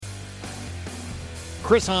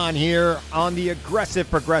Chris Hahn here on the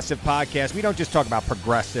Aggressive Progressive Podcast. We don't just talk about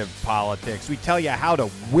progressive politics. We tell you how to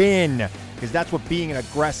win, because that's what being an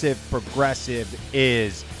aggressive progressive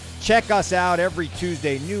is. Check us out every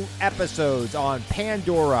Tuesday. New episodes on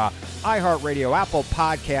Pandora, iHeartRadio, Apple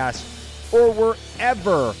Podcasts, or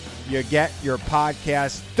wherever you get your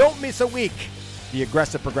podcasts. Don't miss a week. The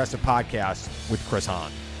Aggressive Progressive Podcast with Chris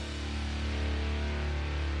Hahn.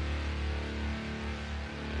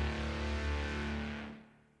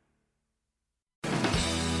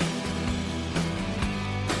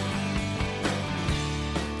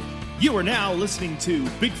 You are now listening to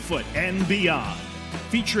Bigfoot and Beyond,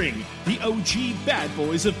 featuring the OG bad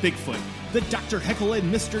boys of Bigfoot, the Dr. Heckle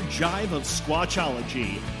and Mr. Jive of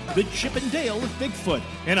Squatchology, the Chip and Dale of Bigfoot,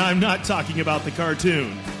 and I'm not talking about the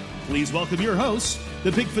cartoon. Please welcome your hosts, the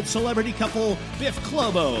Bigfoot celebrity couple Biff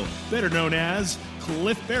Clobo, better known as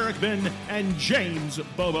Cliff Barrickman and James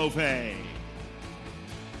Bobo Fay.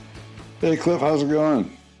 Hey Cliff, how's it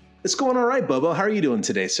going? It's going all right, Bobo. How are you doing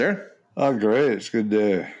today, sir? Oh, great. It's a good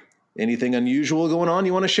day. Anything unusual going on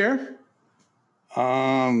you want to share?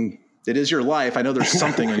 It is your life. I know there's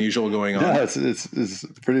something unusual going on. Yeah, it's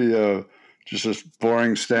pretty just a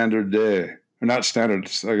boring standard day. Or not standard,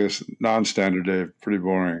 I guess non-standard day. Pretty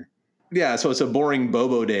boring. Yeah, so it's a boring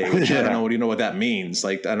Bobo day, which yeah. I don't know. What do you know what that means?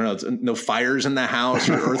 Like, I don't know. It's no fires in the house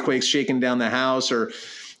or earthquakes shaking down the house, or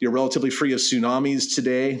you're relatively free of tsunamis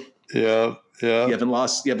today. Yeah. You haven't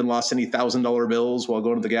lost any $1,000 bills while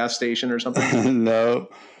going to the gas station or something? No.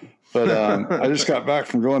 But I just got back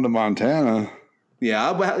from going to Montana.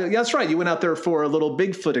 Yeah, that's right. You went out there for a little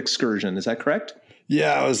Bigfoot excursion. Is that correct?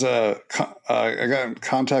 Yeah, I was. I got in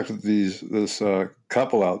contact with this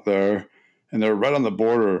couple out there, and they're right on the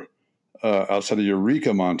border outside of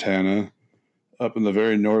Eureka, Montana, up in the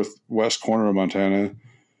very northwest corner of Montana.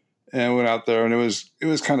 And went out there, and it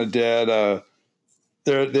was kind of dead.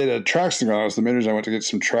 They had tracks to go on. The main reason I went to get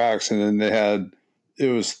some tracks, and then it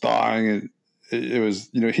was thawing, and it was,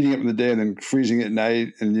 heating up in the day and then freezing at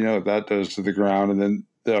night, and what that does to the ground. And then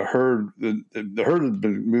the herd had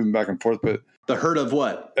been moving back and forth, but the herd of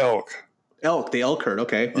what? Elk, the elk herd.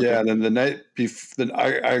 Okay. Yeah. And then the night before,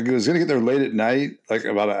 I was going to get there late at night, like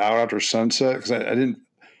about an hour after sunset, because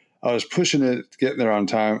I was pushing it, getting there on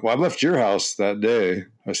time. Well, I left your house that day.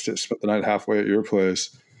 I spent the night halfway at your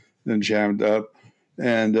place, then jammed up.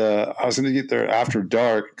 And I was going to get there after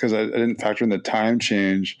dark because I didn't factor in the time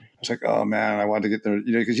change. I was like, oh man, I wanted to get there,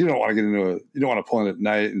 because you don't want to pull in at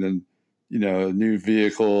night and then, a new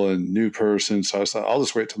vehicle and new person. So I thought, I'll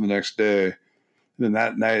just wait till the next day. And then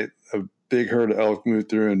that night, a big herd of elk moved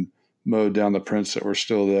through and mowed down the prints that were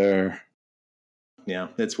still there. Yeah,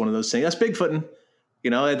 it's one of those things. That's Bigfooting.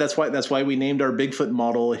 That's why we named our Bigfoot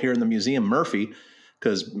model here in the museum Murphy.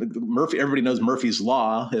 Because everybody knows Murphy's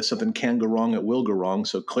Law. If something can go wrong, it will go wrong.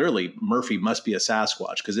 So clearly, Murphy must be a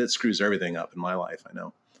Sasquatch, because it screws everything up in my life. I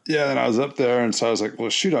know. Yeah, and I was up there, and so I was like, well,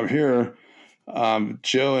 shoot, I'm here.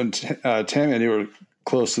 Joe and Tammy, I knew were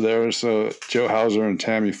close to there. So Joe Hauser and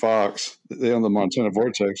Tammy Fox, they own the Montana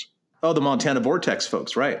Vortex. Oh, the Montana Vortex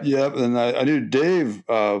folks, right. Yep, and I knew Dave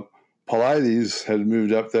Paulides had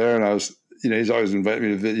moved up there, and I was, he's always invited me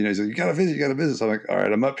to visit. He's like, you got to visit. So I'm like, all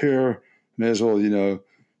right, I'm up here. May as well,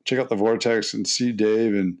 check out the Vortex and see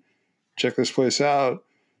Dave and check this place out.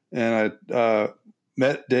 And I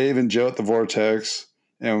met Dave and Joe at the Vortex,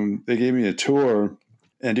 and they gave me a tour.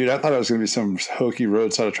 And dude, I thought it was going to be some hokey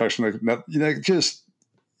roadside attraction, those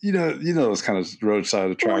kind of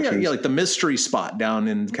roadside attractions. Yeah, like the mystery spot down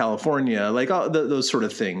in California, like those sort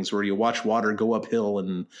of things where you watch water go uphill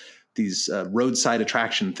and these roadside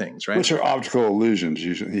attraction things, right? Which are optical illusions,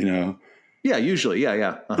 usually, Yeah, usually.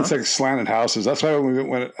 Yeah. Uh-huh. It's like slanted houses. That's why when we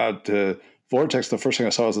went out to Vortex, the first thing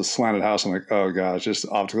I saw was a slanted house. I'm like, oh, gosh, just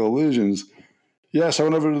optical illusions. Yeah, so I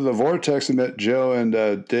went over to the Vortex and met Joe and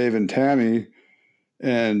Dave and Tammy.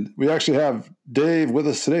 And we actually have Dave with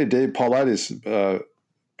us today. Dave Paulides,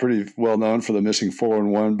 pretty well known for the Missing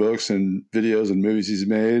 411 books and videos and movies he's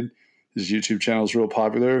made. His YouTube channel is real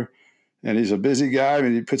popular. And he's a busy guy. I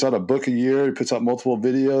mean, he puts out a book a year. He puts out multiple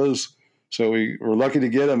videos. So we were lucky to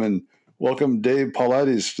get him. And welcome Dave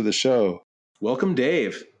Paulides to the show. Welcome,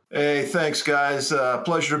 Dave. Hey, thanks, guys.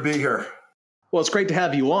 Pleasure to be here. Well, it's great to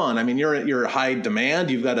have you on. I mean, you're high demand.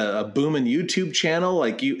 You've got a booming YouTube channel.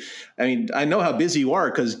 I know how busy you are,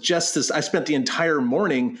 because I spent the entire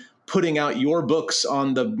morning putting out your books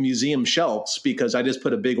on the museum shelves, because I just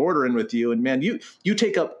put a big order in with you. And man, you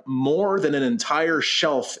take up more than an entire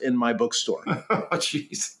shelf in my bookstore. Oh,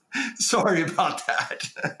 jeez. Sorry about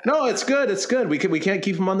that. No, it's good. It's good. We can't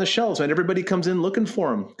keep them on the shelves, man. Everybody comes in looking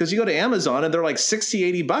for them, because you go to Amazon and they're like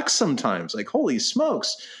 $60, $80 sometimes. Like, holy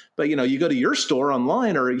smokes. But, you go to your store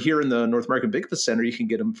online or here in the North American Bigfoot Center, you can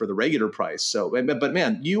get them for the regular price. So, but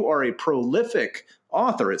man, you are a prolific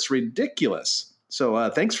author. It's ridiculous. So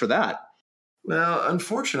thanks for that. Well,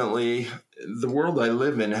 unfortunately, the world I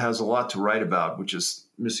live in has a lot to write about, which is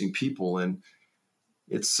missing people. And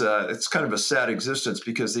it's kind of a sad existence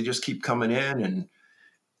because they just keep coming in,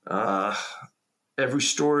 and every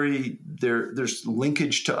story there's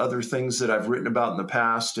linkage to other things that I've written about in the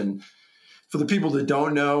past. And for the people that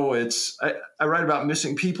don't know, I write about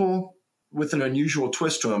missing people with an unusual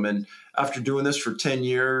twist to them. And after doing this for 10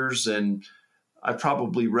 years, and I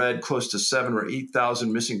probably read close to 7,000 or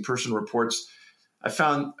 8,000 missing person reports, I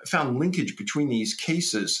found linkage between these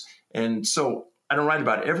cases. And so I don't write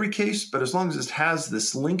about every case, but as long as it has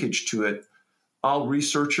this linkage to it, I'll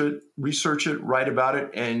research it, write about it,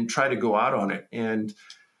 and try to go out on it. And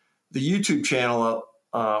the YouTube channel,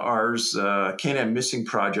 ours, Can-Am Missing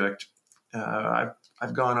Project,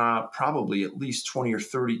 I've gone out probably at least 20 or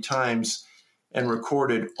 30 times and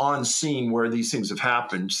recorded on scene where these things have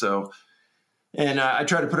happened. So, and I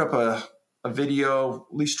try to put up a video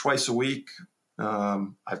at least twice a week.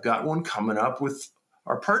 I've got one coming up with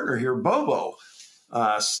our partner here, Bobo,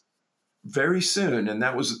 very soon. And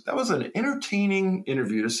that was an entertaining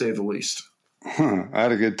interview, to say the least. I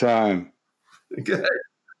had a good time. Good.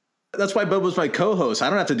 That's why Bobo's my co-host. I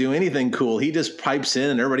don't have to do anything cool. He just pipes in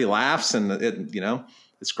and everybody laughs, and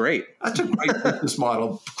it's great. That's a great business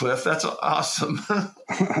model, Cliff. That's awesome.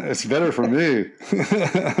 It's better for me.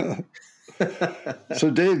 So,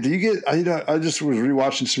 Dave, do you get? I just was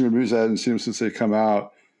rewatching some of your movies. I hadn't seen them since they come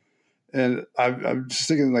out, and I'm just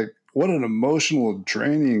thinking, like, what an emotional,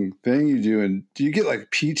 draining thing you do. And do you get like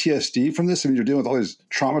PTSD from this? I mean, you're dealing with all these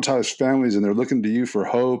traumatized families, and they're looking to you for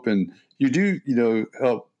hope, and you do,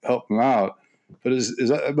 help them out. But is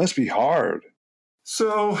that, it must be hard.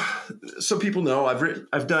 So people know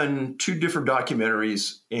I've done 2 different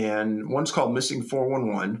documentaries, and one's called Missing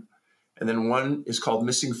 411, and then one is called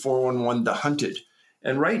Missing 411: The Hunted.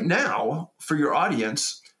 And right now, for your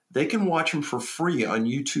audience, they can watch them for free on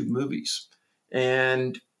YouTube Movies.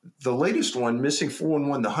 And the latest one, Missing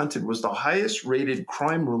 411: The Hunted, was the highest rated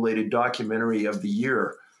crime-related documentary of the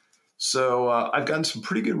year. So I've gotten some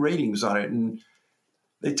pretty good ratings on it. And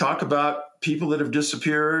they talk about people that have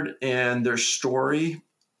disappeared and their story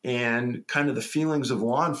and kind of the feelings of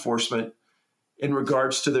law enforcement in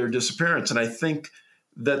regards to their disappearance. And I think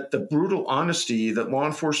that the brutal honesty that law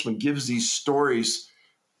enforcement gives these stories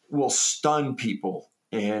will stun people.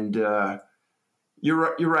 And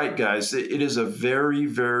you're right, guys. It is a very,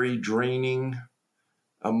 very draining,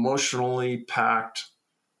 emotionally packed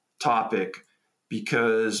topic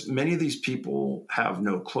because many of these people have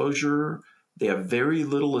no closure. They have very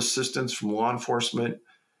little assistance from law enforcement.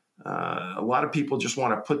 A lot of people just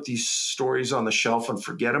want to put these stories on the shelf and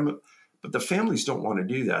forget them, but the families don't want to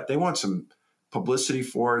do that. They want some publicity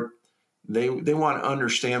for it. They want to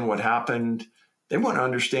understand what happened. They want to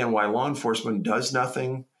understand why law enforcement does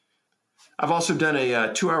nothing. I've also done a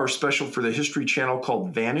 2-hour special for the History Channel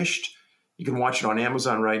called Vanished. You can watch it on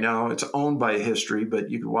Amazon right now. It's owned by History,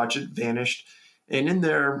 but you can watch it, Vanished. And in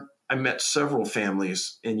there, I met several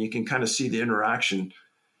families, and you can kind of see the interaction.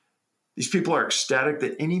 These people are ecstatic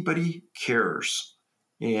that anybody cares.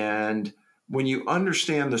 And when you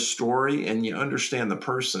understand the story and you understand the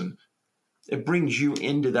person, it brings you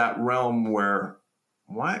into that realm where,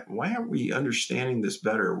 why aren't we understanding this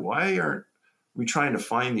better? Why aren't we trying to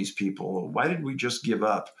find these people? Why did we just give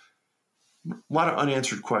up? A lot of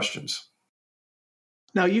unanswered questions.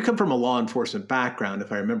 Now, you come from a law enforcement background,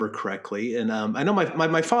 if I remember correctly. And I know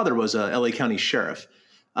my father was a LA County sheriff.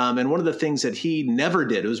 And one of the things that he never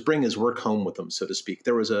did was bring his work home with him, so to speak.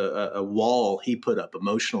 There was a wall he put up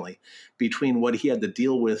emotionally between what he had to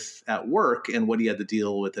deal with at work and what he had to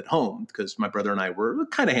deal with at home, because my brother and I were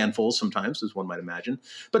kind of handfuls sometimes, as one might imagine,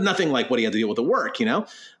 but nothing like what he had to deal with at work, Do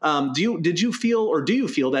you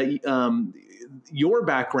feel that your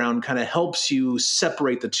background kind of helps you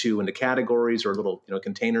separate the two into categories or little,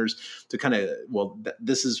 containers to kind of,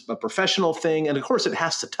 this is a professional thing. And of course it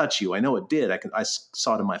has to touch you. I know it did. I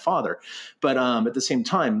saw it in my father, but at the same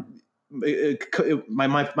time,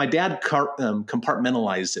 my dad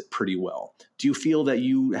compartmentalized it pretty well. Do you feel that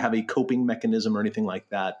you have a coping mechanism or anything like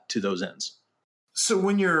that to those ends? So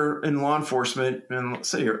when you're in law enforcement, and let's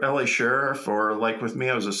say you're LA sheriff, or like with me,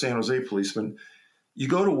 I was a San Jose policeman, you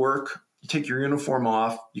go to work, you take your uniform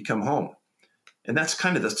off, you come home. And that's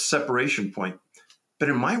kind of the separation point. But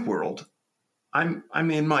in my world, I'm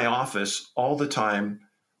in my office all the time,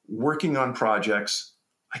 working on projects.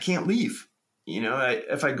 I can't leave.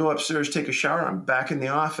 If I go upstairs, take a shower, I'm back in the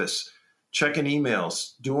office, checking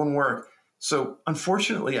emails, doing work. So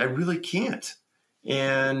unfortunately, I really can't.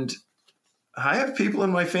 And I have people in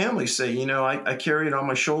my family say, I carry it on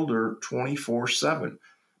my shoulder 24/7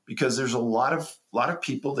 because there's a lot of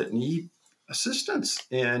people that need assistance.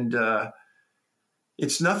 And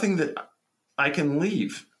it's nothing that I can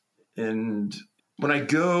leave. And when I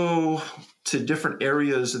go to different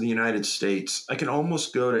areas of the United States, I can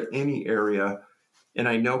almost go to any area, and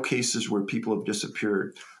I know cases where people have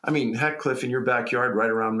disappeared. I mean, heck, Cliff, in your backyard right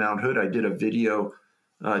around Mount Hood, I did a video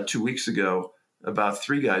 2 weeks ago about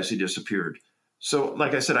 3 guys who disappeared. So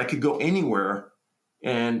like I said, I could go anywhere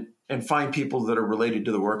and find people that are related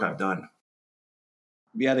to the work I've done.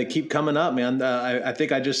 Yeah, they keep coming up, man. I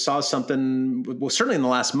think I just saw something, well, certainly in the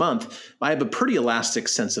last month. I have a pretty elastic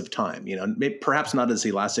sense of time, maybe, perhaps not as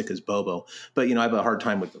elastic as Bobo, but, I have a hard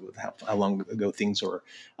time with how long ago things were.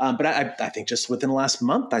 But I think just within the last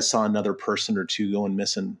month, I saw another person or two going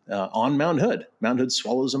missing on Mount Hood. Mount Hood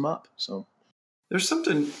swallows them up. So there's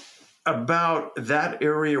something about that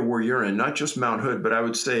area where you're in, not just Mount Hood, but I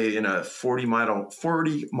would say in a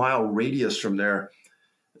 40-mile radius from there,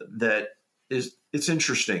 that it's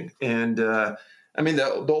interesting. And I mean,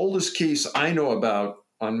 the oldest case I know about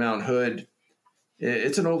on Mount Hood,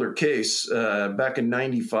 it's an older case. Back in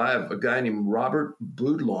 95, a guy named Robert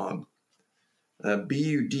Budlong,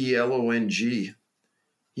 Budlong.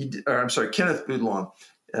 Kenneth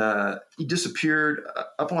Budlong. He disappeared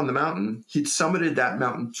up on the mountain. He'd summited that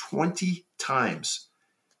mountain 20 times.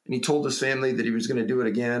 And he told his family that he was going to do it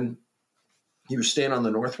again. He was staying on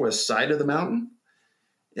the northwest side of the mountain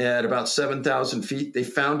at about 7,000 feet. They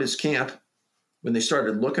found his camp when they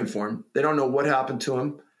started looking for him. They don't know what happened to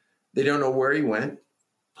him. They don't know where he went.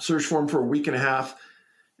 Searched for him for a week and a half.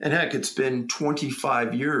 And heck, it's been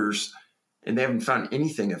 25 years and they haven't found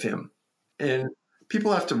anything of him. And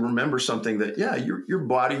people have to remember something that, yeah, your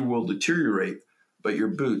body will deteriorate, but your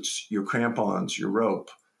boots, your crampons, your rope,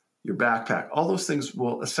 your backpack, all those things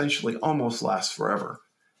will essentially almost last forever.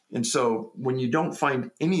 And so when you don't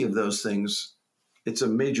find any of those things, it's a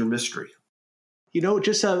major mystery.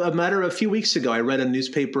 Just a matter of a few weeks ago, I read a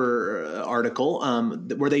newspaper article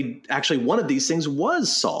where one of these things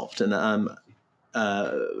was solved. And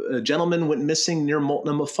a gentleman went missing near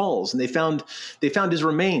Multnomah Falls, and they found his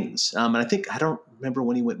remains. And I don't remember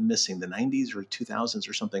when he went missing, the 90s or 2000s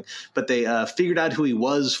or something. But they figured out who he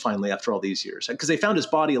was finally after all these years, because they found his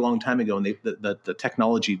body a long time ago, and the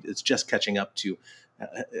technology is just catching up to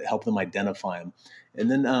help them identify him. And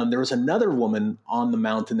then there was another woman on the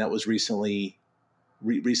mountain that was recently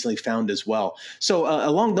found as well. So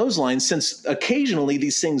along those lines, since occasionally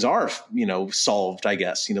these things are, solved, I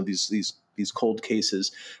guess, these cold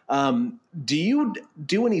cases, do you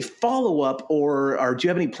do any follow-up or do you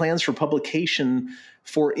have any plans for publication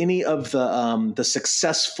for any of the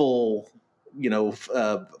successful,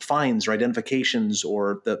 finds or identifications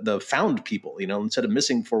or the found people, instead of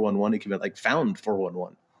missing 411, it could be like found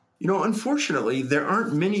 411? Unfortunately, there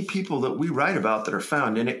aren't many people that we write about that are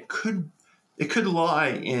found, and it could lie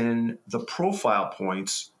in the profile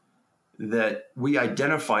points that we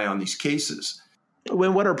identify on these cases.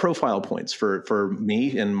 What are profile points for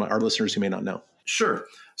me and our listeners who may not know? Sure.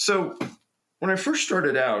 So when I first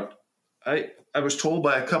started out, I was told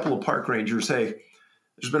by a couple of park rangers, hey,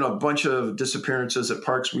 there's been a bunch of disappearances at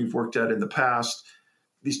parks we've worked at in the past.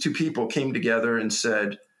 These two people came together and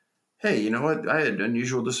said, hey, you know what? I had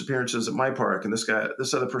unusual disappearances at my park. And this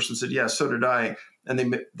other person said, yeah, so did I.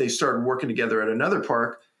 And they started working together at another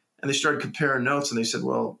park, and they started comparing notes, and they said,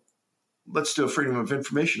 well, let's do a Freedom of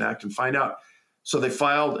Information Act and find out. So they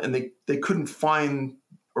filed, and they couldn't find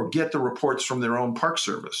or get the reports from their own park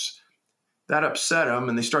service. That upset them,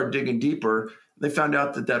 and they started digging deeper. They found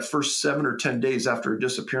out that first 7 or 10 days after a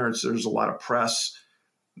disappearance, there's a lot of press,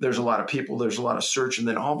 there's a lot of people, there's a lot of search, and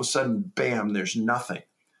then all of a sudden, bam, there's nothing.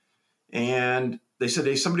 And they said,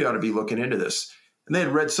 hey, somebody ought to be looking into this. And they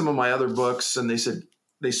had read some of my other books, and they said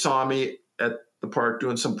they saw me at the park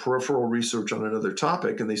doing some peripheral research on another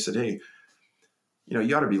topic, and they said, hey,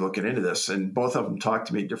 you ought to be looking into this. And both of them talked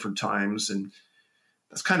to me at different times, and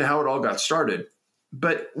that's kind of how it all got started.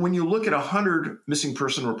 But when you look at 100 missing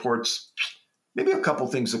person reports, maybe a couple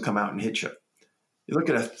things will come out and hit you. You look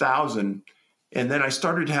at 1,000, and then I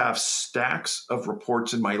started to have stacks of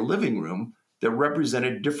reports in my living room that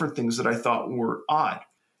represented different things that I thought were odd.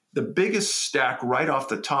 The biggest stack right off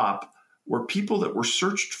the top were people that were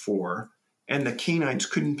searched for, and the canines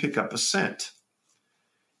couldn't pick up a scent.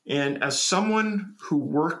 And as someone who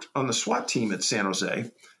worked on the SWAT team at San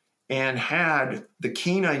Jose and had the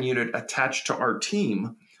canine unit attached to our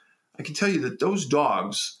team, I can tell you that those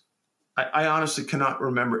dogs, I honestly cannot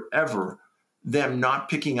remember ever them not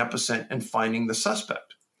picking up a scent and finding the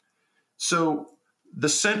suspect. So the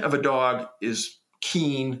scent of a dog is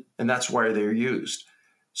keen, and that's why they're used.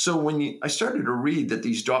 So when I started to read that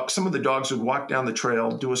these dogs, some of the dogs would walk down the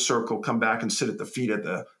trail, do a circle, come back and sit at the feet of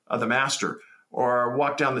the master, or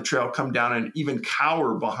walk down the trail, come down and even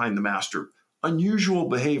cower behind the master. Unusual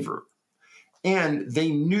behavior. And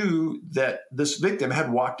they knew that this victim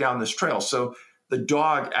had walked down this trail. So the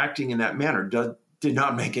dog acting in that manner did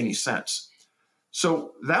not make any sense.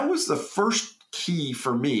 So that was the first key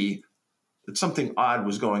for me that something odd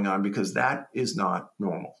was going on, because that is not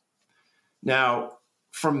normal. Now,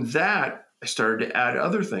 from that, I started to add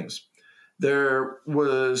other things. There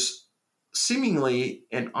was seemingly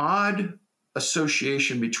an odd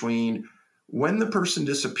association between when the person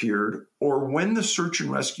disappeared or when the search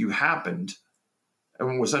and rescue happened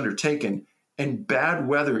and was undertaken, and bad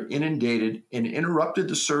weather inundated and interrupted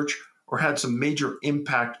the search or had some major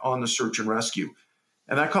impact on the search and rescue.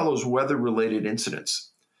 And I call those weather-related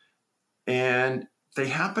incidents. And they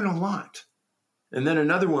happen a lot. And then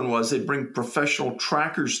another one was they'd bring professional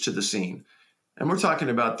trackers to the scene. And we're talking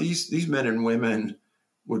about these men and women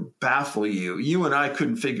would baffle you. You and I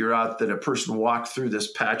couldn't figure out that a person walked through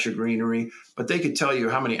this patch of greenery, but they could tell you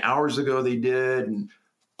how many hours ago they did and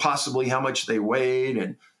possibly how much they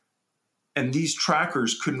weighed. And these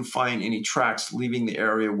trackers couldn't find any tracks leaving the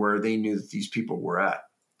area where they knew that these people were at.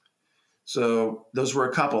 So those were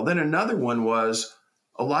a couple. Then another one was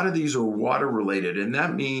a lot of these are water related. And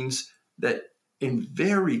that means that in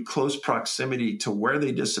very close proximity to where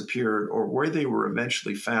they disappeared or where they were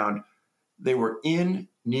eventually found, they were in,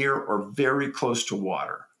 near, or very close to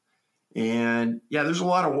water. And yeah, there's a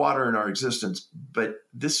lot of water in our existence, but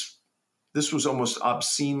this was almost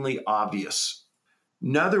obscenely obvious.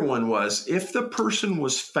 Another one was if the person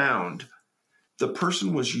was found, the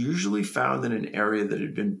person was usually found in an area that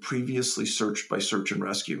had been previously searched by search and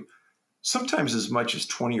rescue, sometimes as much as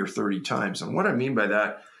 20 or 30 times. And what I mean by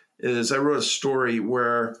that is I wrote a story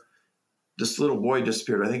where this little boy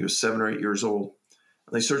disappeared. I think he was 7 or 8 years old.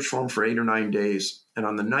 They searched for him for 8 or 9 days. And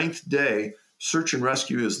on the 9th day, search and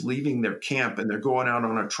rescue is leaving their camp and they're going out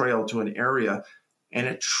on a trail to an area, and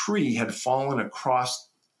a tree had fallen across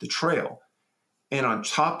the trail. And on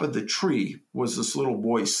top of the tree was this little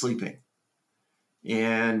boy sleeping.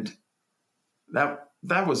 And that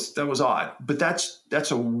was odd. But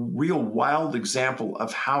that's a real wild example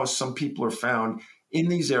of how some people are found in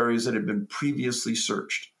these areas that have been previously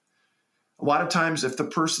searched. A lot of times if the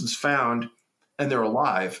person's found and they're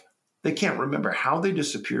alive, they can't remember how they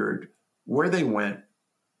disappeared, where they went,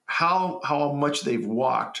 how much they've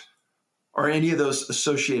walked, or any of those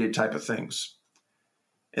associated type of things.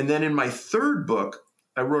 And then in my third book,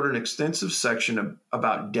 I wrote an extensive section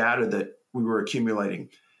about data that we were accumulating,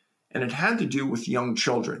 and it had to do with young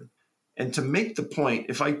children. And to make the point,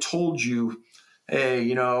 if I told you, hey,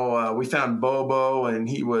 we found Bobo and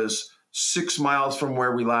he was 6 miles from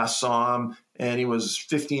where we last saw him and he was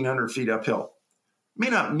 1,500 feet uphill, may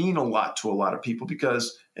not mean a lot to a lot of people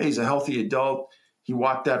because, hey, he's a healthy adult. He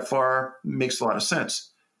walked that far, makes a lot of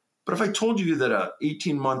sense. But if I told you that a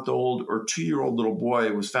 18-month-old or 2-year-old little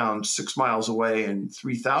boy was found 6 miles away and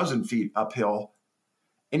 3,000 feet uphill,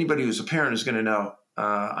 anybody who's a parent is going to know,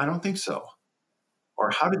 I don't think so.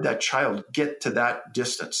 Or how did that child get to that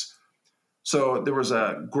distance? So there was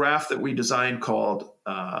a graph that we designed called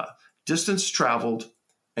distance traveled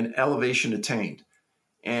and elevation attained.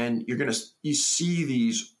 And you see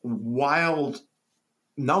these wild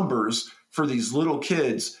numbers for these little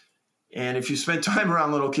kids. And if you spend time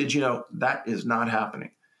around little kids, that is not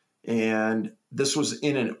happening. And this was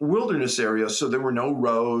in a wilderness area, so there were no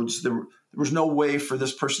roads. There was no way for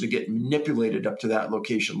this person to get manipulated up to that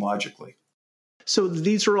location logically. So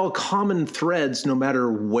these are all common threads no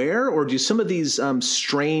matter where, or do some of these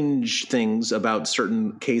strange things about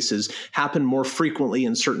certain cases happen more frequently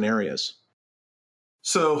in certain areas?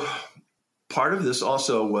 So part of this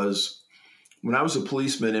also was when I was a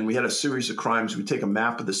policeman and we had a series of crimes, we'd take a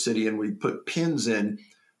map of the city and we'd put pins in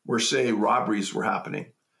where, say, robberies were happening.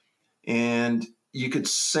 And you could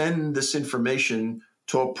send this information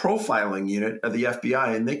to a profiling unit of the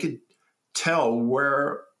FBI, and they could tell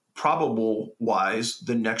where probable-wise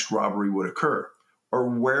the next robbery would occur or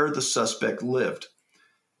where the suspect lived.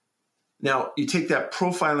 Now, you take that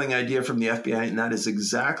profiling idea from the FBI, and that is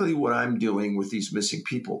exactly what I'm doing with these missing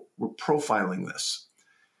people. We're profiling this.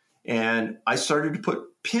 And I started to put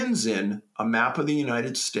pins in a map of the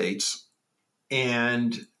United States,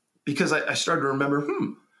 and because I started to remember,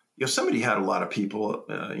 somebody had a lot of people,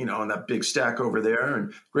 in that big stack over there,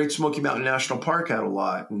 and Great Smoky Mountain National Park had a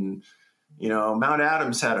lot, and Mount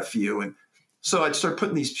Adams had a few. And so I'd start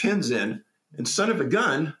putting these pins in, and son of a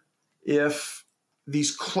gun, if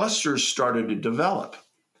these clusters started to develop.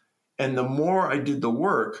 And the more I did the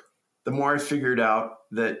work, the more I figured out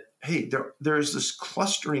that, hey, there is this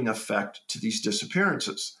clustering effect to these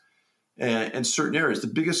disappearances and certain areas. The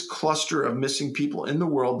biggest cluster of missing people in the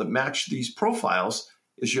world that match these profiles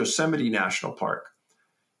is Yosemite National Park.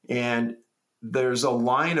 And there's a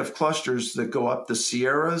line of clusters that go up the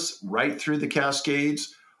Sierras, right through the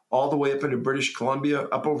Cascades, all the way up into British Columbia,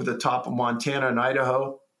 up over the top of Montana and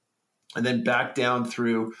Idaho, and then back down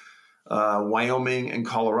through Wyoming and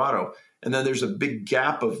Colorado. And then there's a big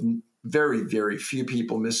gap of very, very few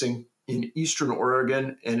people missing in Eastern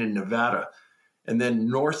Oregon and in Nevada. And then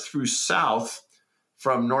north through south,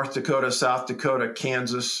 from North Dakota, South Dakota,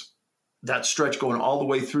 Kansas, that stretch going all the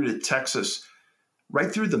way through to Texas,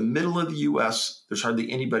 right through the middle of the U.S., there's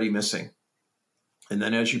hardly anybody missing. And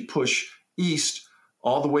then as you push east,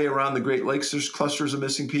 all the way around the Great Lakes, there's clusters of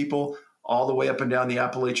missing people. All the way up and down the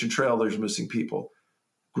Appalachian Trail, there's missing people.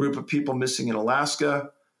 Group of people missing in Alaska,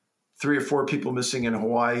 3 or 4 people missing in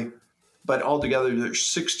Hawaii. But altogether, there's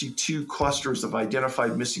 62 clusters of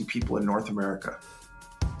identified missing people in North America.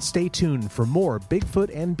 Stay tuned for more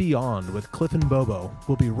Bigfoot and Beyond with Cliff and Bobo.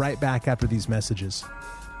 We'll be right back after these messages.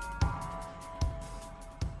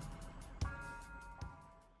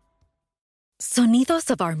 Sonidos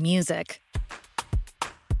of our music.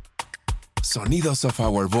 Sonidos of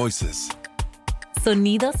our voices.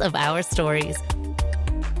 Sonidos of our stories.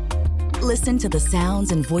 Listen to the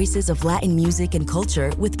sounds and voices of Latin music and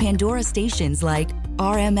culture with Pandora stations like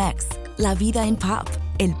RMX, La Vida en Pop,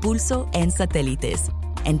 El Pulso, and Satélites,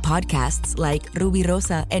 and podcasts like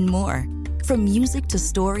Rubirosa and more. From music to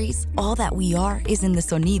stories, all that we are is in the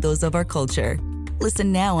sonidos of our culture.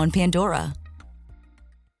 Listen now on Pandora.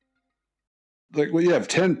 Like, well, you have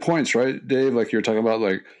 10 points, right, Dave? Like you're talking about,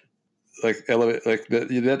 like elevate, like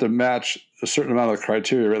that you have to match a certain amount of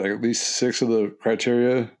criteria, right? Like at least 6 of the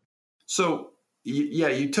criteria. So, yeah,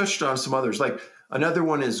 you touched on some others. Like another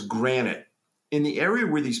one is granite. In the area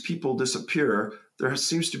where these people disappear, there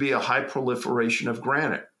seems to be a high proliferation of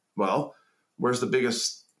granite. Well, where's the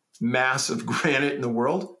biggest mass of granite in the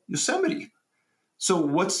world? Yosemite. So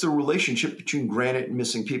what's the relationship between granite and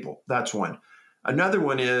missing people? That's one. Another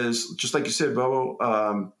one is, just like you said,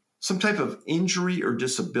 Bobo, some type of injury or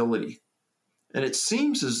disability. And it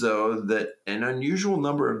seems as though that an unusual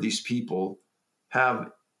number of these people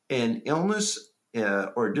have an illness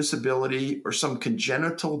or disability or some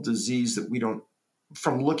congenital disease that we don't,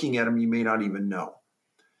 from looking at them, you may not even know.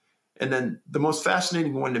 And then the most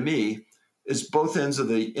fascinating one to me is both ends of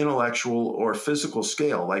the intellectual or physical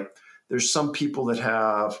scale. Like there's some people that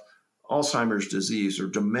have Alzheimer's disease or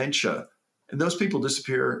dementia, and those people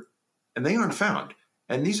disappear and they aren't found.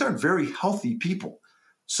 And these aren't very healthy people.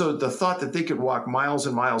 So the thought that they could walk miles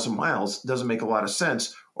and miles and miles doesn't make a lot of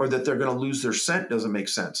sense, or that they're going to lose their scent doesn't make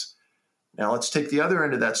sense. Now let's take the other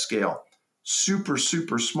end of that scale. Super,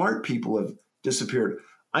 super smart people have disappeared.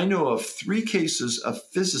 I know of 3 cases of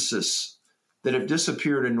physicists that have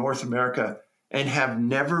disappeared in North America and have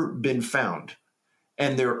never been found.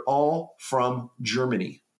 And they're all from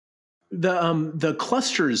Germany. The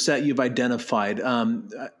clusters that you've identified,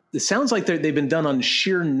 it sounds like they've been done on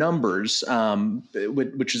sheer numbers,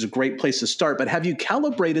 which is a great place to start. But have you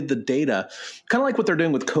calibrated the data, kind of like what they're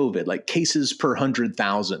doing with COVID, like cases per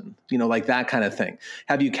 100,000, like that kind of thing?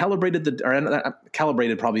 Have you calibrated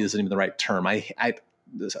calibrated probably isn't even the right term.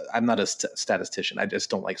 I'm not a statistician. I just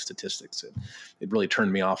don't like statistics. It really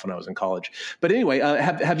turned me off when I was in college. But anyway,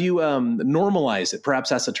 have you normalized it? Perhaps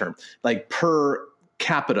that's the term, like per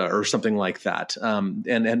capita or something like that.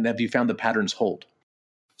 And have you found the patterns hold?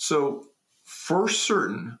 So for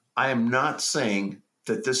certain, I am not saying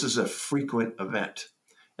that this is a frequent event.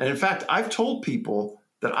 And in fact, I've told people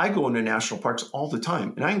that I go into national parks all the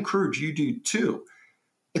time, and I encourage you to too.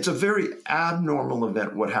 It's a very abnormal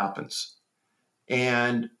event what happens.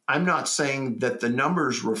 And I'm not saying that the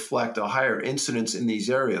numbers reflect a higher incidence in these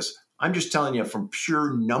areas. I'm just telling you from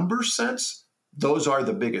pure number sense, those are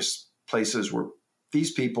the biggest places where these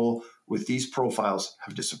people with these profiles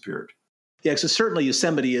have disappeared. Yeah, so certainly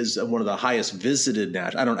Yosemite is one of the highest visited.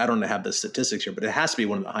 I don't have the statistics here, but it has to be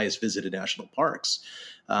one of the highest visited national parks,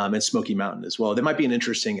 and Smoky Mountain as well. There might be an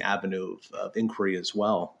interesting avenue of inquiry as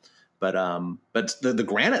well. But the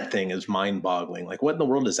granite thing is mind-boggling. Like, what in the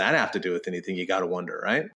world does that have to do with anything? You got to wonder,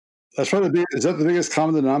 right? That's probably is that the biggest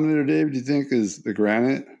common denominator, Dave? Do you think is the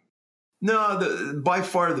granite? No, by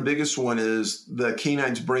far the biggest one is the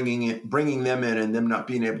canines bringing them in and them not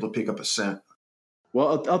being able to pick up a scent.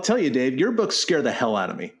 Well, I'll tell you, Dave, your books scare the hell out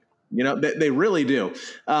of me. You know, they really do.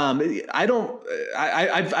 I've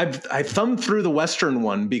thumbed through the Western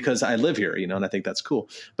one because I live here, you know, and I think that's cool.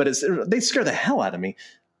 But they scare the hell out of me.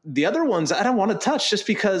 The other ones I don't want to touch just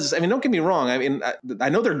because, I mean, don't get me wrong. I mean, I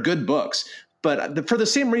know they're good books, but for the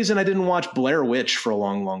same reason I didn't watch Blair Witch for a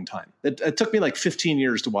long, long time. It took me like 15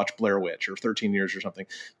 years to watch Blair Witch, or 13 years or something,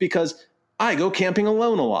 because I go camping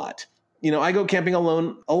alone a lot. You know, I go camping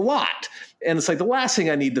alone a lot. And it's like the last thing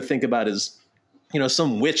I need to think about is, you know,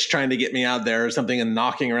 some witch trying to get me out there or something and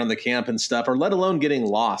knocking around the camp and stuff, or let alone getting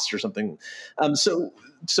lost or something.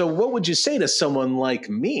 So what would you say to someone like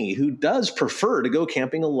me who does prefer to go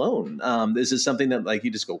camping alone? Is this something that like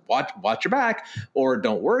you just go watch your back, or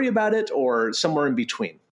don't worry about it, or somewhere in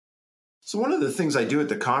between? So one of the things I do at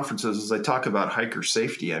the conferences is I talk about hiker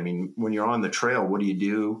safety. I mean, when you're on the trail, what do you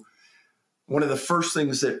do? One of the first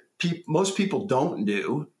things that most people don't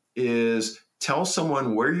do is tell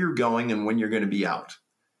someone where you're going and when you're going to be out,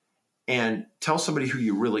 and tell somebody who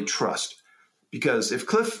you really trust. Because if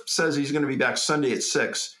Cliff says he's going to be back Sunday at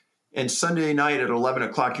 6 and Sunday night at 11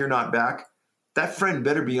 o'clock, you're not back, that friend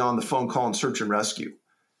better be on the phone calling search and rescue.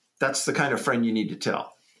 That's the kind of friend you need to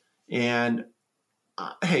tell. And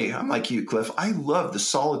hey, I'm like you, Cliff. I love the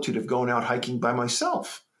solitude of going out hiking by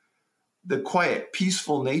myself. The quiet,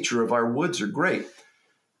 peaceful nature of our woods are great,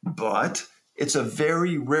 but it's a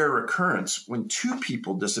very rare occurrence when two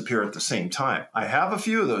people disappear at the same time. I have a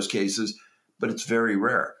few of those cases, but it's very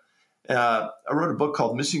rare. I wrote a book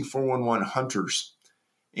called Missing 411 Hunters,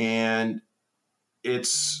 and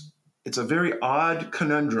it's a very odd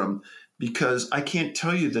conundrum because I can't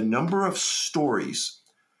tell you the number of stories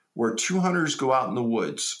where two hunters go out in the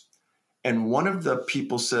woods and one of the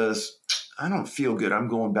people says, I don't feel good, I'm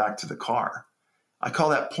going back to the car. I call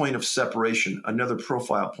that point of separation, another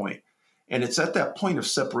profile point. And it's at that point of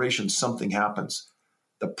separation, something happens.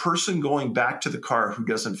 The person going back to the car who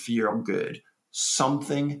doesn't feel good,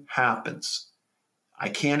 something happens. I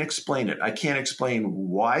can't explain it. I can't explain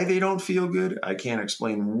why they don't feel good. I can't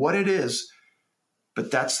explain what it is,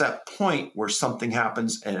 but that's that point where something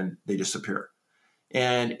happens and they disappear.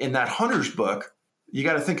 And in that hunter's book, you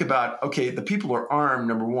got to think about, okay, the people are armed,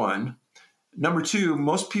 number one. Number two,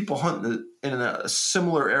 most people hunt in a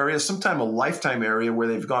similar area, sometime a lifetime area where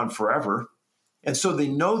they've gone forever. And so they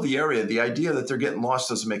know the area. The idea that they're getting lost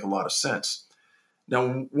doesn't make a lot of sense.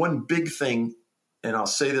 Now, one big thing, and I'll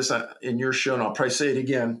say this in your show, and I'll probably say it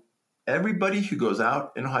again, everybody who goes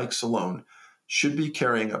out and hikes alone should be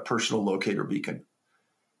carrying a personal locator beacon.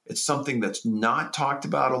 It's something that's not talked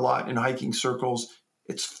about a lot in hiking circles.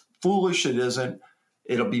 It's foolish, it isn't.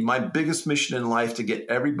 It'll be my biggest mission in life to get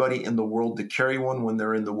everybody in the world to carry one when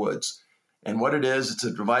they're in the woods. And what it is, it's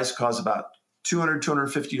a device that costs about $200,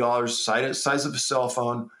 $250, size of a cell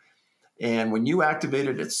phone. And when you activate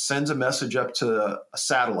it, it sends a message up to a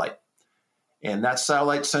satellite. And that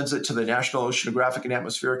satellite sends it to the National Oceanographic and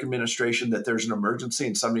Atmospheric Administration that there's an emergency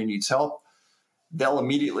and somebody needs help. They'll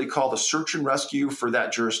immediately call the search and rescue for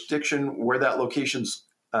that jurisdiction where that location's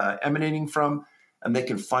emanating from, and they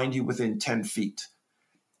can find you within 10 feet.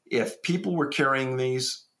 If people were carrying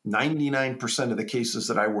these, 99% of the cases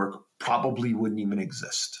that I work probably wouldn't even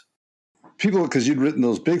exist. People, because you'd written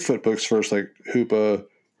those Bigfoot books first, like Hoopa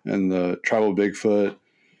and the Tribal Bigfoot,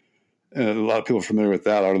 and a lot of people are familiar with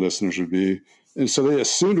that, our listeners would be. And so they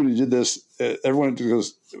assumed when you did this, everyone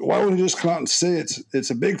goes, why wouldn't you just come out and say it's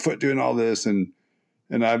a Bigfoot doing all this? And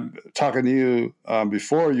I'm talking to you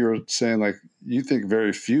before, you were saying like you think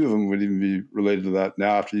very few of them would even be related to that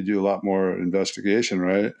now after you do a lot more investigation,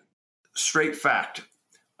 right? Straight fact.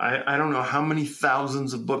 I don't know how many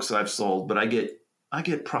thousands of books I've sold, but I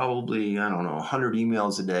get probably, 100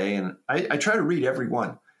 emails a day, and I try to read every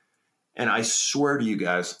one. And I swear to you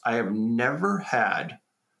guys, I have never had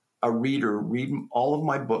a reader read all of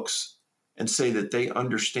my books and say that they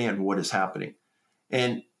understand what is happening.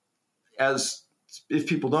 And if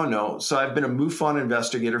people don't know, so I've been a MUFON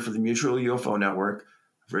investigator for the Mutual UFO Network.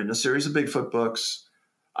 I've written a series of Bigfoot books.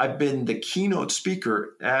 I've been the keynote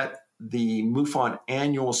speaker at the MUFON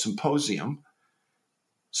annual symposium.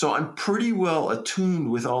 So I'm pretty well attuned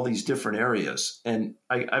with all these different areas. And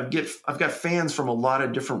I've got fans from a lot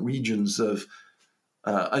of different regions of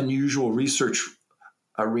unusual research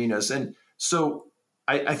arenas. And so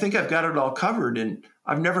I think I've got it all covered. And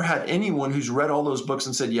I've never had anyone who's read all those books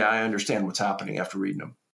and said, yeah, I understand what's happening after reading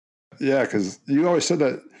them. Yeah, because you always said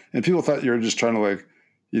that, and people thought you were just trying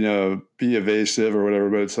to be evasive or whatever,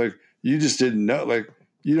 but it's like you just didn't know. Like,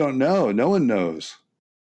 you don't know. No one knows.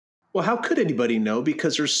 Well, how could anybody know?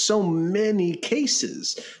 Because there's so many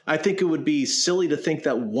cases. I think it would be silly to think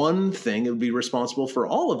that one thing would be responsible for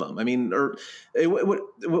all of them. I mean,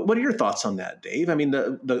 what are your thoughts on that, Dave? I mean,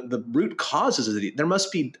 the root causes of there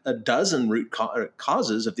must be a dozen root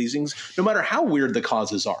causes of these things, no matter how weird the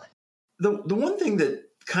causes are. The one thing that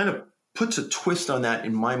kind of puts a twist on that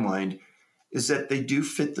in my mind is that they do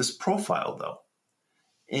fit this profile, though.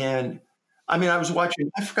 And I mean, I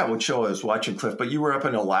forgot what show I was watching, Cliff, but you were up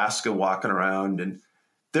in Alaska walking around, and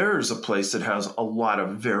there's a place that has a lot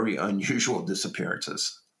of very unusual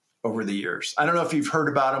disappearances over the years. I don't know if you've heard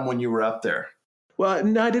about them when you were up there. Well,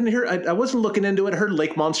 no, I didn't hear. I wasn't looking into it. I heard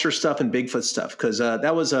Lake Monster stuff and Bigfoot stuff because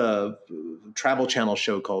that was a Travel Channel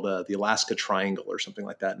show called the Alaska Triangle or something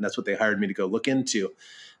like that, and that's what they hired me to go look into.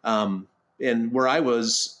 And where I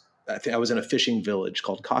was in a fishing village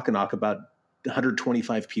called Kokkinok. About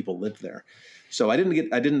 125 people lived there. So I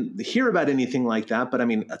didn't hear about anything like that, but I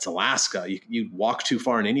mean, it's Alaska. You walk too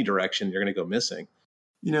far in any direction, you're going to go missing.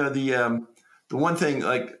 You know, the one thing,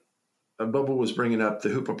 like Bubba was bringing up, the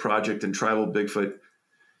Hoopa Project and tribal Bigfoot.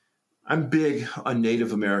 I'm big on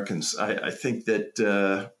Native Americans. I think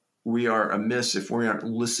that we are amiss if we aren't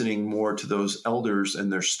listening more to those elders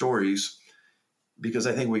and their stories, because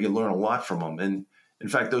I think we can learn a lot from them. And in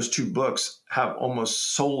fact, those two books have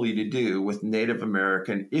almost solely to do with Native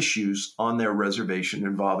American issues on their reservation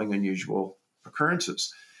involving unusual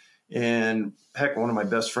occurrences. And heck, one of my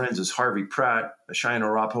best friends is Harvey Pratt, a Cheyenne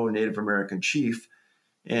Arapaho Native American chief.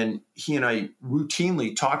 And he and I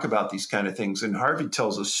routinely talk about these kind of things. And Harvey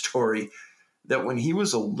tells a story that when he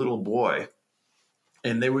was a little boy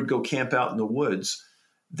and they would go camp out in the woods,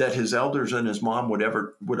 that his elders and his mom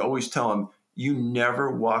would always tell him, you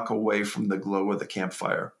never walk away from the glow of the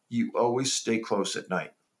campfire. You always stay close at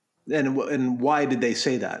night. And why did they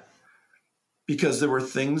say that? Because there were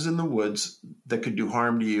things in the woods that could do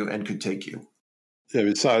harm to you and could take you. Yeah,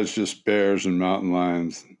 besides just bears and mountain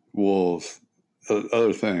lions, wolves,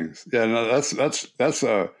 other things. Yeah, no, that's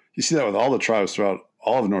you see that with all the tribes throughout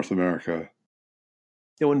all of North America.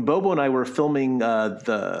 Yeah, when Bobo and I were filming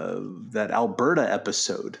that Alberta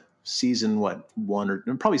episode, season 1 or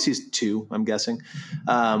probably season 2, I'm guessing,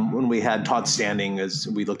 when we had Todd Standing as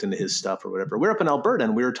we looked into his stuff or whatever. We were up in Alberta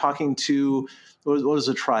and we were talking to what was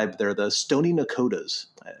the tribe there, the Stoney Nakotas,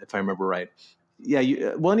 if I remember right. Yeah.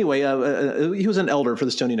 He was an elder for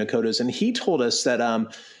the Stoney Nakotas, and he told us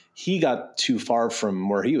that he got too far from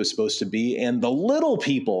where he was supposed to be, and the little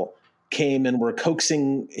people came and were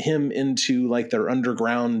coaxing him into like their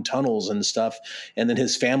underground tunnels and stuff. And then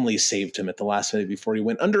his family saved him at the last minute before he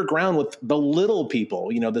went underground with the little people,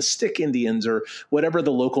 the Stick Indians or whatever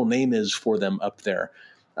the local name is for them up there.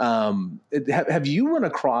 Have you run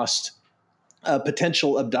across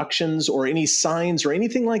potential abductions or any signs or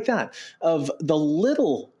anything like that of the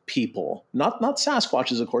little people, not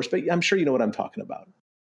Sasquatches, of course, but I'm sure you know what I'm talking about.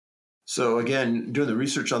 So again, doing the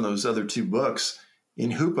research on those other two books, in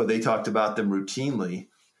Hoopa, they talked about them routinely.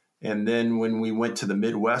 And then when we went to the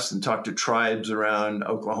Midwest and talked to tribes around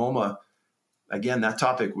Oklahoma, again, that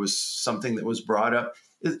topic was something that was brought up.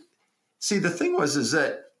 See, the thing is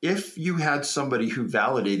that if you had somebody who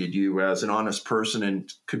validated you as an honest person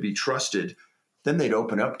and could be trusted, then they'd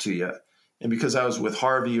open up to you. And because I was with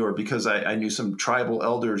Harvey, or because I knew some tribal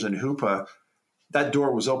elders in Hoopa, that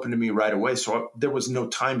door was open to me right away. So there was no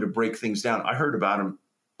time to break things down. I heard about them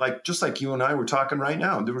just like you and I were talking right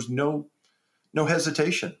now. There was no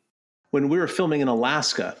hesitation. When we were filming in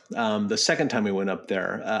Alaska, the second time we went up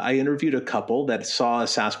there, I interviewed a couple that saw a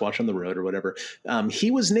Sasquatch on the road or whatever. He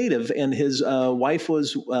was Native and his wife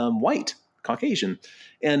was white, Caucasian.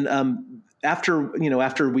 And after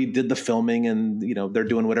we did the filming and, they're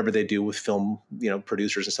doing whatever they do with film,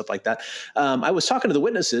 producers and stuff like that. I was talking to the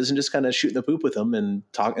witnesses and just kind of shooting the poop with them and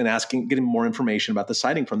getting more information about the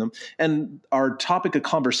sighting from them. And our topic of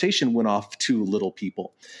conversation went off to little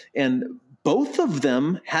people, and both of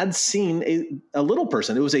them had seen a little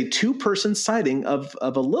person. It was a 2-person sighting of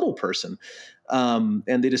a little person. And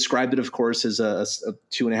they described it, of course, as a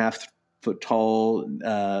 2.5 foot tall,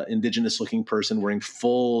 indigenous looking person wearing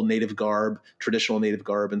full native garb, traditional native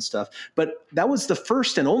garb and stuff. But that was the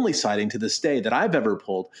first and only sighting to this day that I've ever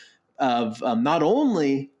pulled of not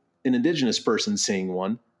only an indigenous person seeing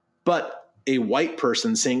one, but a white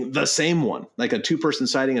person seeing the same one, like a 2-person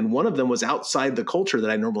sighting. And one of them was outside the culture that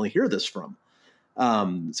I normally hear this from.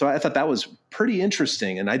 So I thought that was pretty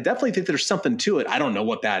interesting. And I definitely think there's something to it. I don't know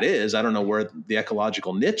what that is. I don't know where the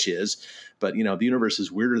ecological niche is, but the universe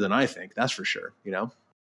is weirder than I think. That's for sure.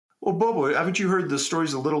 Well, Bobo, haven't you heard the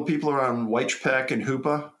stories of little people around Weichpec and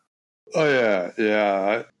Hoopa? Oh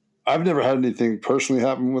yeah. I've never had anything personally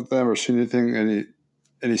happen with them or seen anything,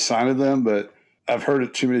 any sign of them, but I've heard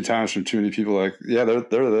it too many times from too many people. Like, yeah, they're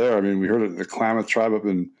there. I mean, we heard it, the Klamath tribe up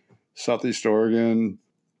in Southeast Oregon.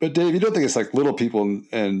 But Dave, you don't think it's like little people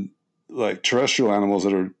and like terrestrial animals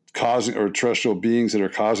that are causing, or terrestrial beings that are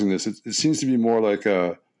causing this? It seems to be more like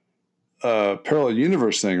a parallel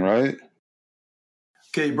universe thing, right?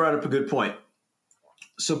 Okay, you brought up a good point.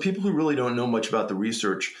 So people who really don't know much about the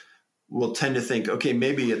research will tend to think, okay,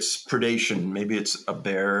 maybe it's predation, maybe it's a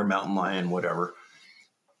bear, mountain lion, whatever.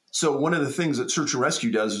 So one of the things that Search and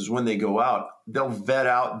Rescue does is when they go out, they'll vet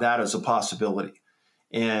out that as a possibility.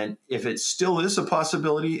 And if it still is a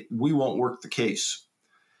possibility, we won't work the case.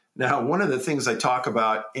 Now, one of the things I talk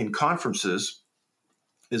about in conferences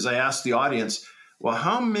is I ask the audience, well,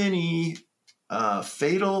 how many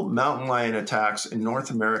fatal mountain lion attacks in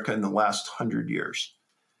North America in the last 100 years?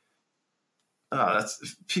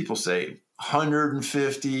 People say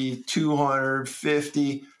 150,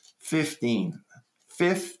 250, 15.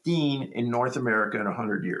 15 in North America in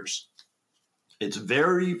 100 years. It's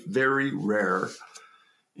very, very rare.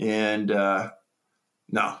 And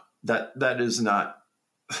no, that is not,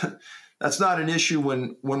 that's not an issue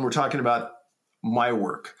when we're talking about my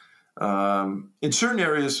work. In certain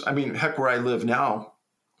areas, I mean, heck, where I live now,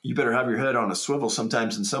 you better have your head on a swivel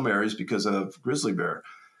sometimes in some areas because of grizzly bear,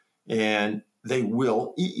 and they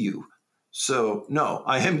will eat you. So no,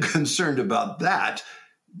 I am concerned about that.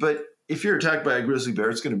 But if you're attacked by a grizzly bear,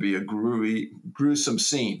 it's going to be a gruesome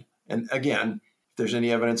scene. And again, if there's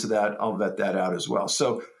any evidence of that, I'll vet that out as well.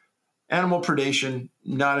 So animal predation,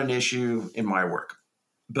 not an issue in my work.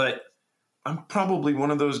 But I'm probably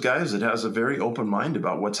one of those guys that has a very open mind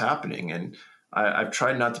about what's happening. And I've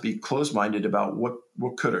tried not to be closed-minded about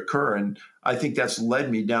what could occur. And I think that's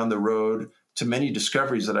led me down the road to many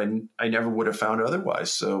discoveries that I never would have found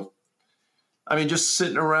otherwise. So, I mean, just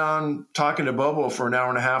sitting around talking to Bobo for an hour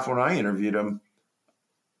and a half when I interviewed him,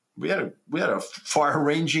 we had a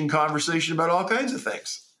far-ranging conversation about all kinds of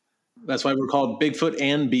things. That's why we're called Bigfoot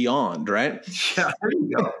and Beyond, right? Yeah, there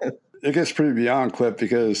you go. It gets pretty beyond, Clip,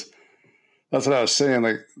 because that's what I was saying.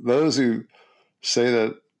 Like those who say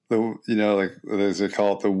that like as they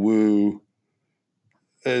call it, the woo.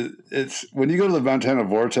 It's when you go to the Montana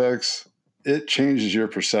Vortex, it changes your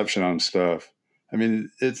perception on stuff. I mean,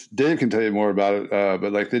 Dave can tell you more about it,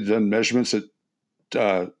 but like they've done measurements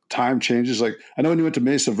that time changes. Like I know when you went to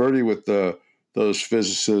Mesa Verde with those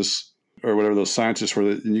physicists or whatever, those scientists,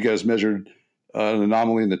 and you guys measured an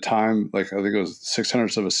anomaly in the time, like I think it was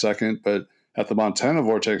 600ths of a second. But at the Montana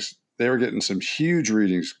Vortex, they were getting some huge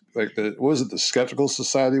readings. Like the Skeptical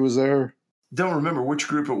Society was there? Don't remember which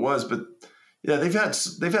group it was, but yeah, they've had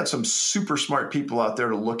some super smart people out there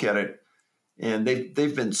to look at it, and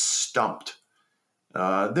they've been stumped.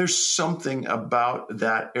 There's something about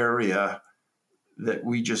that area that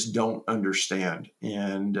we just don't understand.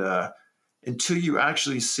 And until you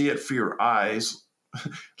actually see it for your eyes,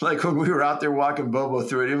 like when we were out there walking Bobo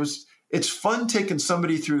through it, it's fun taking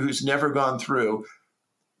somebody through who's never gone through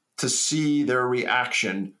to see their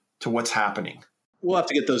reaction to what's happening. We'll have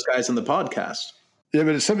to get those guys on the podcast. Yeah,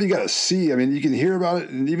 but it's something you got to see. I mean, you can hear about it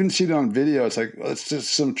and even see it on video. It's like, well, it's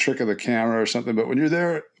just some trick of the camera or something. But when you're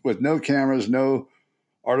there with no cameras, no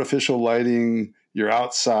artificial lighting, you're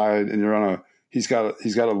outside and you're he's got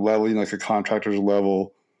a leveling, like a contractor's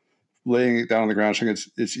level, laying it down on the ground, showing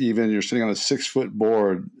it's even. You're sitting on a 6-foot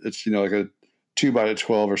board. It's, like a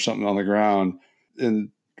 2x12 or something on the ground. And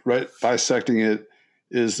right bisecting it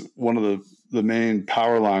is one of the main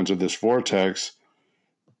power lines of this vortex.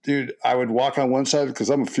 Dude, I would walk on one side because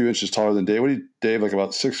I'm a few inches taller than Dave. What are you, Dave, like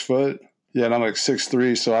about 6 foot? Yeah, and I'm like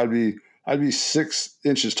 6'3", so I'd be 6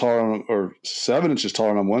 inches taller or 7 inches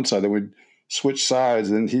taller on one side. Then we'd switch sides,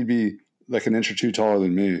 and he'd be like an inch or two taller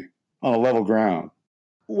than me on a level ground.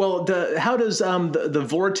 Well, how does the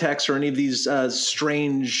vortex or any of these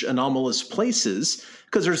strange anomalous places?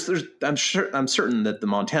 Because I'm certain that the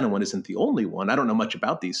Montana one isn't the only one. I don't know much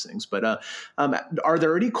about these things, but are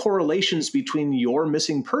there any correlations between your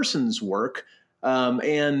missing persons work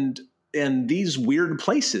and these weird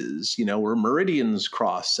places? Where meridians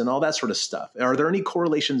cross and all that sort of stuff. Are there any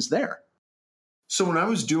correlations there? So when I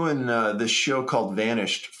was doing this show called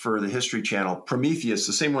Vanished for the History Channel, Prometheus,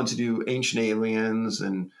 the same ones who do Ancient Aliens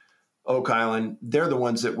and Oak Island, they're the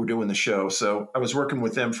ones that were doing the show. So I was working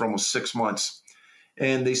with them for almost 6 months.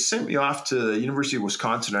 And they sent me off to the University of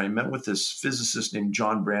Wisconsin. I met with this physicist named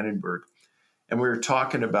John Brandenburg. And we were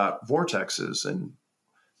talking about vortexes and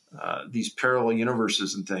these parallel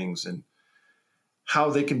universes and things and how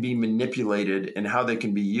they can be manipulated and how they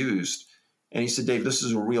can be used. And he said, Dave, this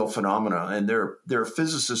is a real phenomenon. And there are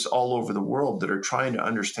physicists all over the world that are trying to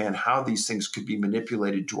understand how these things could be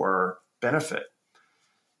manipulated to our benefit.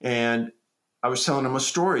 And I was telling him a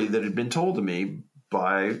story that had been told to me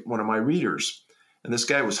by one of my readers. And this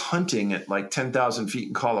guy was hunting at like 10,000 feet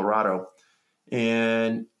in Colorado.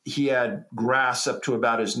 And he had grass up to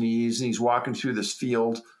about his knees, and he's walking through this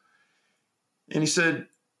field. And he said,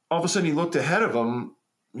 all of a sudden he looked ahead of him,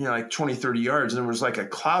 like 20, 30 yards, and there was like a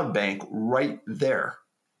cloud bank right there.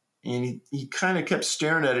 And he kind of kept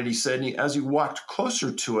staring at it. He said, as he walked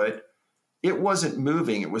closer to it, it wasn't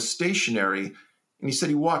moving. It was stationary. And he said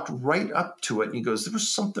he walked right up to it, and he goes, there was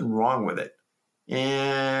something wrong with it.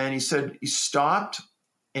 And he said he stopped,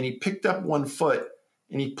 and he picked up one foot,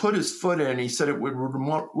 and he put his foot in, and he said it would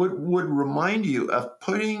remind you of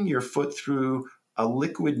putting your foot through a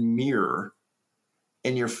liquid mirror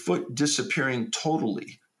and your foot disappearing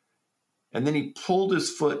totally. And then he pulled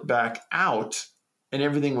his foot back out, and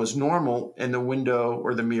everything was normal, and the window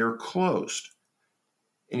or the mirror closed.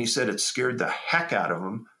 And he said it scared the heck out of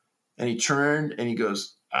him. And he turned and he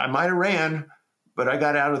goes, I might have ran, but I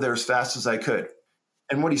got out of there as fast as I could.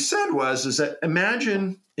 And what he said is that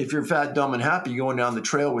imagine if you're fat, dumb, and happy going down the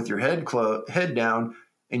trail with your head down,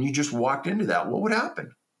 and you just walked into that. What would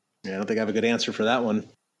happen? Yeah, I don't think I have a good answer for that one.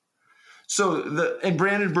 So, and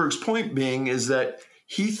Brandenburg's point being is that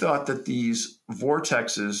he thought that these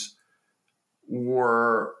vortexes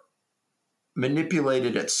were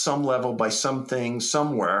manipulated at some level by something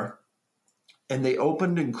somewhere, and they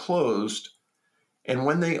opened and closed. And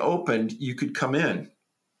when they opened, you could come in.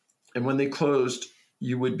 And when they closed,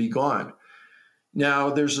 you would be gone. Now,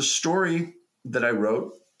 there's a story that I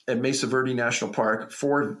wrote at Mesa Verde National Park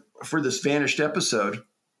for this vanished episode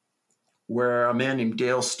where a man named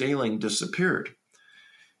Dale Staling disappeared.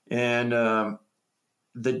 And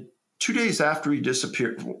the 2 days after he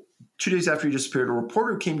disappeared, a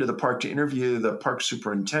reporter came to the park to interview the park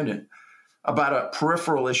superintendent about a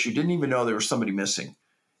peripheral issue, didn't even know there was somebody missing.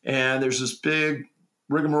 And there's this big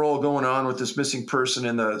rigmarole going on with this missing person,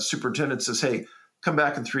 and the superintendent says, hey, come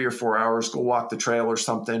back in 3 or 4 hours, go walk the trail or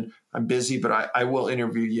something. I'm busy, but I will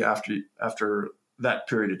interview you after that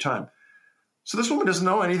period of time. So this woman doesn't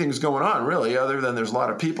know anything's going on, really, other than there's a lot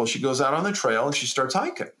of people. She goes out on the trail and she starts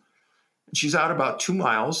hiking. And she's out about 2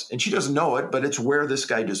 miles, and she doesn't know it, but it's where this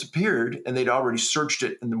guy disappeared, and they'd already searched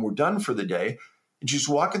it, and then we're done for the day. And she's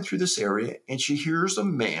walking through this area, and she hears a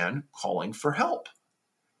man calling for help.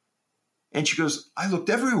 And she goes, I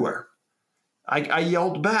looked everywhere. I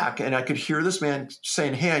yelled back, and I could hear this man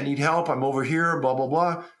saying, hey, I need help. I'm over here, blah, blah,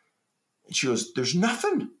 blah. And she goes, there's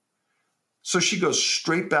nothing. So she goes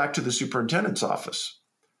straight back to the superintendent's office,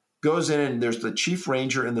 goes in, and there's the chief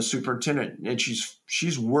ranger and the superintendent, and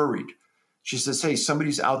she's worried. She says, hey,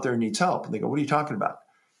 somebody's out there and needs help. And they go, what are you talking about?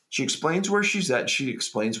 She explains where she's at. She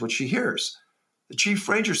explains what she hears. The chief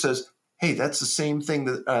ranger says, hey, that's the same thing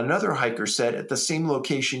that another hiker said at the same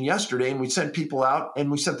location yesterday. And we sent people out, and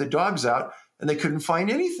we sent the dogs out, and they couldn't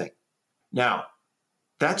find anything. Now,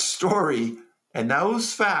 that story and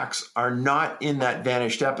those facts are not in that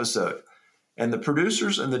vanished episode. And the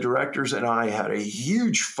producers and the directors and I had a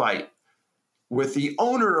huge fight with the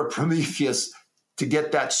owner of Prometheus to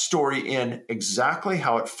get that story in exactly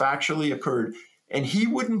how it factually occurred. And he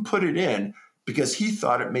wouldn't put it in because he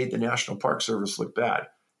thought it made the National Park Service look bad.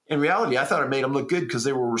 In reality, I thought it made them look good because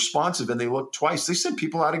they were responsive and they looked twice. They sent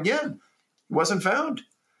people out again. It wasn't found.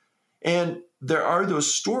 And there are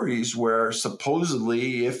those stories where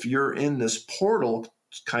supposedly if you're in this portal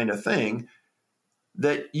kind of thing,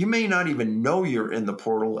 that you may not even know you're in the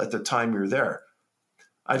portal at the time you're there.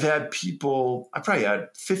 I probably had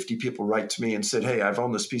 50 people write to me and said, hey, I've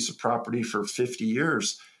owned this piece of property for 50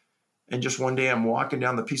 years. And just one day I'm walking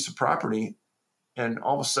down the piece of property, and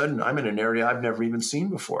all of a sudden I'm in an area I've never even seen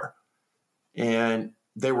before. And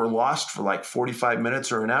they were lost for like 45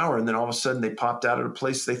 minutes or an hour. And then all of a sudden they popped out of a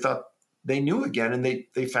place they thought they knew again, and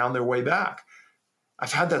they found their way back.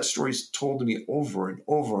 I've had that story told to me over and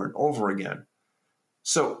over and over again.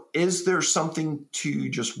 So is there something to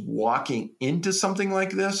just walking into something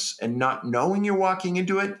like this and not knowing you're walking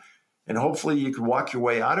into it, and hopefully you can walk your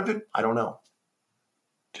way out of it? I don't know.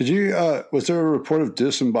 Did you, was there a report of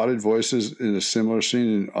disembodied voices in a similar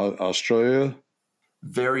scene in Australia?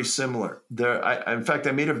 Very similar. In fact,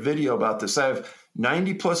 I made a video about this. I have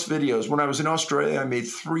 90 plus videos. When I was in Australia, I made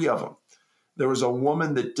 3 of them. There was a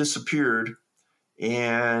woman that disappeared,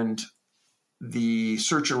 and the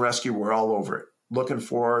search and rescue were all over it, looking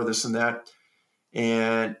for her, this and that.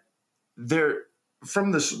 And there,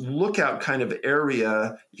 from this lookout kind of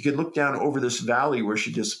area, you could look down over this valley where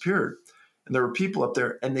she disappeared. And there were people up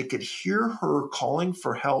there, and they could hear her calling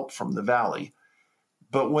for help from the valley.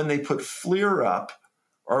 But when they put FLIR up,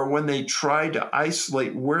 or when they tried to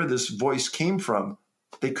isolate where this voice came from,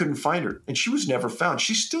 They couldn't find her, and she was never found.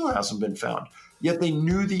 She still hasn't been found, yet they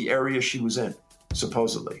knew the area she was in,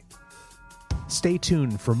 supposedly. Stay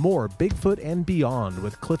tuned for more Bigfoot and Beyond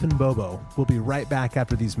with Cliff and Bobo. We'll be right back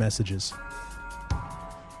after these messages.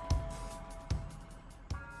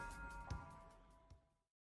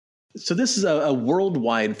 So this is a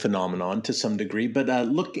worldwide phenomenon to some degree, but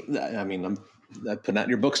I'm putting out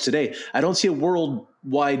your books today. I don't see a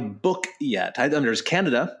worldwide book yet. There's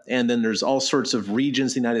Canada, and then there's all sorts of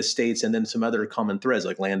regions in the United States, and then some other common threads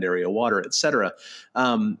like land area, water, et cetera.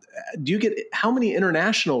 How many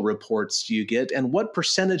international reports do you get, and what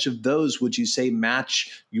percentage of those would you say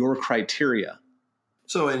match your criteria?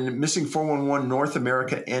 So in Missing 411 North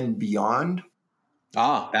America and Beyond.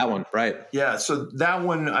 That one, right. Yeah, so that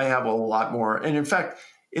one I have a lot more. And in fact,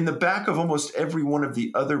 in the back of almost every one of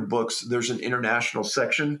the other books, there's an international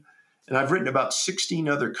section. And I've written about 16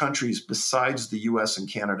 other countries besides the US and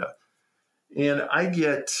Canada. And I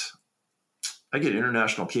get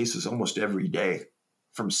international cases almost every day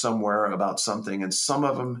from somewhere about something. And some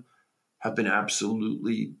of them have been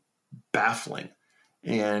absolutely baffling.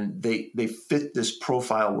 And they fit this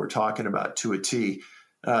profile we're talking about to a T.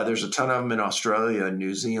 There's a ton of them in Australia,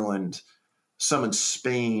 New Zealand, some in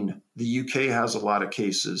Spain. The UK has a lot of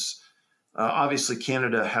cases. Obviously,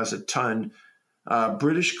 Canada has a ton.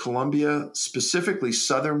 British Columbia, specifically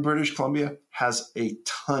southern British Columbia, has a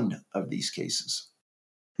ton of these cases.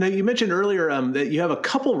 Now, you mentioned earlier that you have a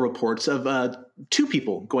couple reports of 2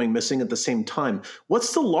 people going missing at the same time.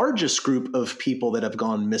 What's the largest group of people that have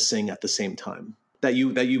gone missing at the same time that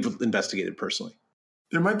you've investigated personally?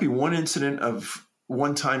 There might be one incident of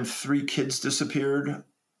one time 3 kids disappeared,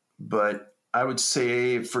 but I would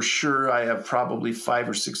say for sure I have probably 5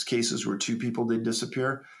 or 6 cases where 2 people did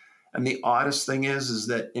disappear. And the oddest thing is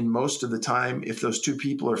that in most of the time, if those 2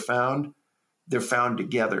 people are found, they're found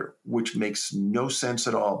together, which makes no sense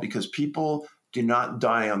at all because people do not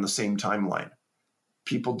die on the same timeline.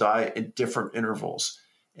 People die at different intervals.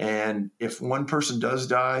 And if one person does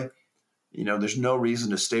die, there's no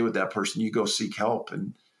reason to stay with that person. You go seek help.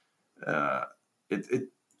 And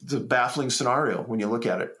it's a baffling scenario when you look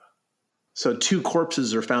at it. So 2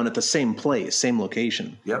 corpses are found at the same place, same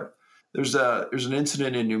location. Yep. There's an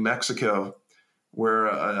incident in New Mexico where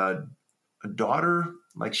a daughter,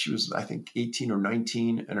 like she was, I think, 18 or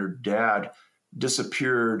 19, and her dad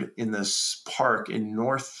disappeared in this park in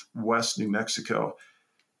northwest New Mexico.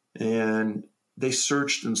 And they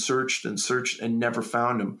searched and searched and searched and never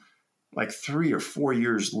found him. Like 3 or 4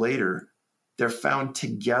 years later, they're found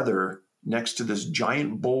together next to this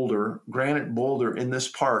giant boulder, granite boulder in this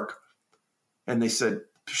park. And they said,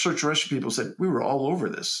 search and rescue people said, we were all over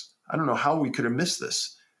this. I don't know how we could have missed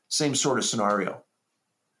this. Same sort of scenario.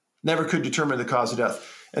 Never could determine the cause of death.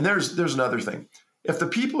 And there's another thing. If the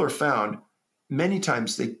people are found, many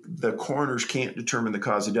times the coroners can't determine the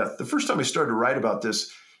cause of death. The first time I started to write about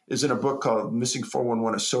this is in a book called Missing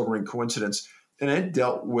 411, A Sobering Coincidence. And it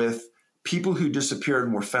dealt with people who disappeared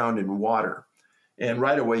and were found in water. And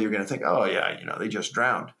right away, you're going to think, oh, yeah, they just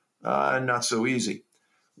drowned. Not so easy.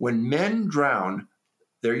 When men drown,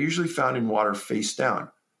 they're usually found in water face down.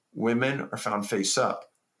 Women are found face up.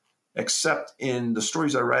 Except in the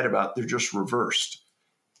stories I write about, they're just reversed.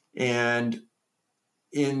 And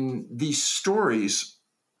in these stories,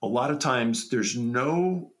 a lot of times there's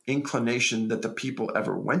no inclination that the people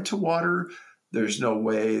ever went to water. There's no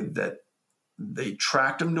way that they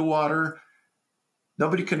tracked them to water.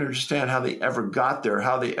 Nobody can understand how they ever got there,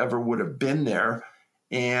 how they ever would have been there.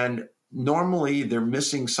 And normally they're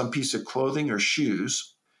missing some piece of clothing or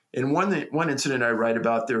shoes. In one incident I write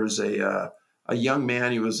about, there was a young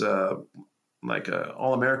man. He was like an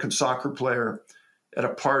All-American soccer player at a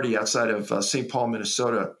party outside of St. Paul,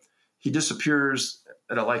 Minnesota. He disappears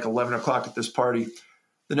at like 11 o'clock at this party.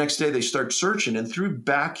 The next day they start searching, and through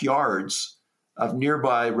backyards of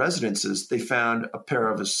nearby residences, they found a pair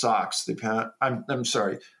of his socks. They found,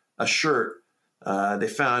 a shirt. They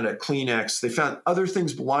found a Kleenex. They found other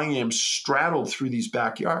things belonging to him straddled through these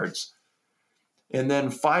backyards. And then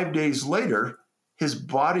 5 days later, his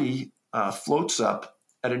body floats up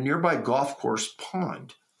at a nearby golf course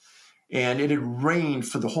pond. And it had rained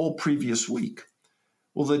for the whole previous week.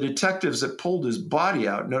 Well, the detectives that pulled his body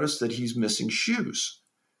out noticed that he's missing shoes.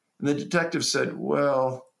 And the detective said,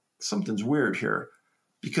 well, something's weird here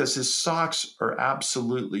because his socks are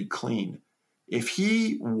absolutely clean. If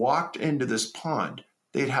he walked into this pond,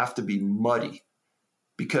 they'd have to be muddy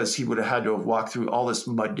because he would have had to have walked through all this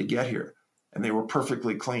mud to get here. And they were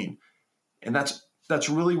perfectly clean. And that's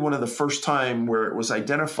really one of the first time where it was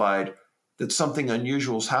identified that something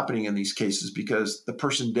unusual is happening in these cases because the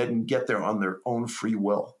person didn't get there on their own free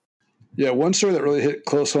will. Yeah, one story that really hit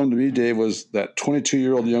close home to me, Dave, was that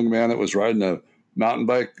 22-year-old young man that was riding a mountain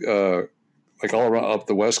bike like all around up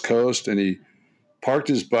the West Coast, and he parked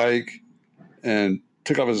his bike and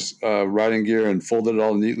took off his riding gear and folded it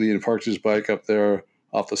all neatly and parked his bike up there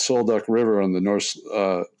off the Solduck River on the North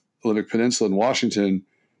Olympic Peninsula in Washington.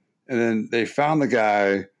 And then they found the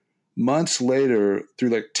guy months later through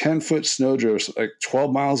like 10-foot snow drifts, like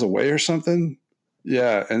 12 miles away or something.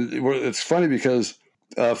 Yeah, and it's funny because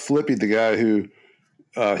Flippy, the guy who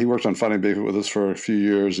he worked on Finding Bigfoot with us for a few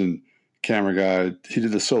years and camera guy, he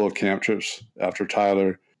did the solo camp trips after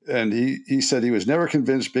Tyler. And he said he was never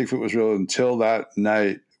convinced Bigfoot was real until that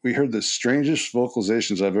night. We heard the strangest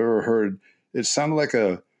vocalizations I've ever heard. It sounded like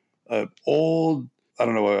a old, I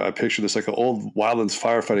don't know, I picture this like an old Wildlands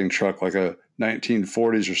firefighting truck, like a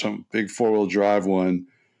 1940s or some big four-wheel drive one,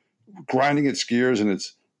 grinding its gears and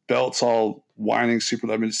its belts all whining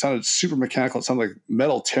super. I mean, it sounded super mechanical. It sounded like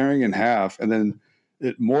metal tearing in half. And then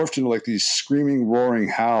it morphed into like these screaming, roaring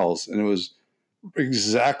howls. And it was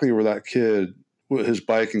exactly where that kid, his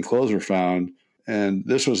bike and clothes were found. And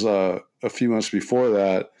this was a few months before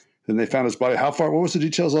that. Then they found his body. How far? What was the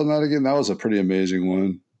details on that again? That was a pretty amazing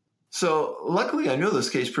one. So luckily, I know this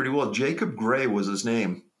case pretty well. Jacob Gray was his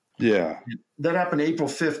name. Yeah. That happened April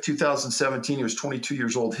 5th, 2017. He was 22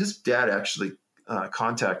 years old. His dad actually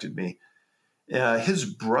contacted me. His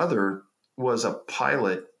brother was a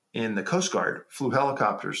pilot in the Coast Guard, flew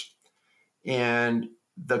helicopters. And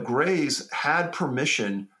the Grays had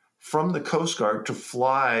permission from the Coast Guard to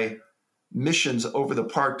fly missions over the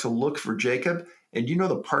park to look for Jacob. And you know,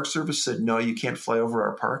 the Park Service said, no, you can't fly over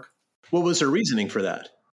our park. What was their reasoning for that?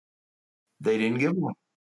 They didn't give one.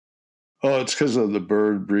 Oh, it's because of the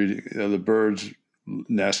bird breeding, the birds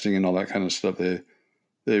nesting and all that kind of stuff.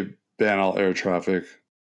 They ban all air traffic.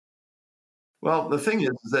 Well, the thing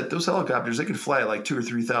is that those helicopters, they can fly at like 2,000 or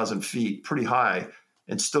 3,000 feet, pretty high,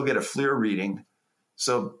 and still get a FLIR reading.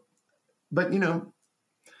 So, but you know,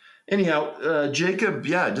 anyhow, Jacob,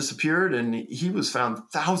 disappeared, and he was found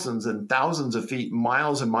thousands and thousands of feet,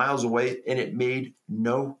 miles and miles away, and it made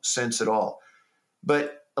no sense at all.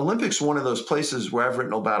 But Olympic's one of those places where I've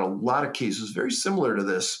written about a lot of cases very similar to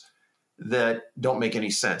this that don't make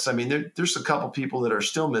any sense. I mean, there's a couple people that are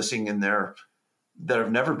still missing in there that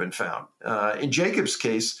have never been found. In Jacob's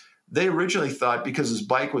case, they originally thought because his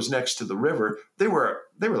bike was next to the river, they were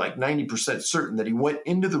like 90% certain that he went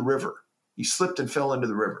into the river. He slipped and fell into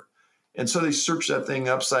the river. And so they searched that thing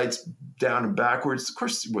upside down and backwards. Of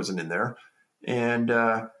course, he wasn't in there. And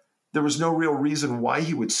there was no real reason why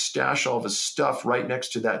he would stash all of his stuff right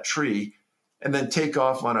next to that tree and then take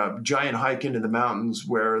off on a giant hike into the mountains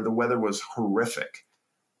where the weather was horrific.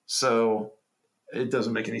 So it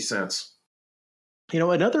doesn't make any sense. You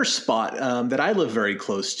know, another spot that I live very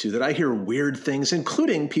close to that I hear weird things,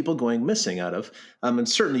 including people going missing out of, and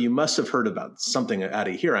certainly you must have heard about something out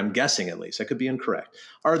of here, I'm guessing at least, I could be incorrect,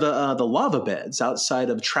 are the lava beds outside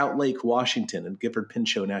of Trout Lake, Washington and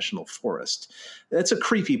Gifford-Pinchot National Forest. That's a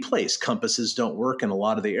creepy place. Compasses don't work in a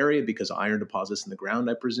lot of the area because of iron deposits in the ground,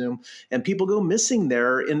 I presume. And people go missing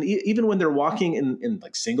there, and even when they're walking in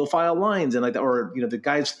like single file lines and like that, or you know, the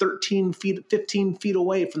guy's 13 feet, 15 feet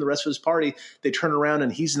away from the rest of his party, they turn around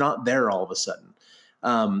and he's not there all of a sudden.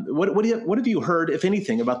 What have you heard, if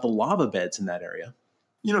anything, about the lava beds in that area?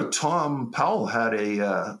 You know, Tom Powell had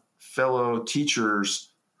a fellow teacher's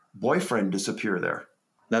boyfriend disappear there.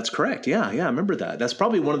 That's correct. Yeah, I remember that. That's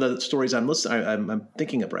probably one of the stories I'm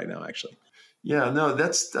thinking of right now, actually. Yeah, no,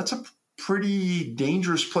 that's a pretty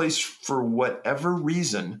dangerous place for whatever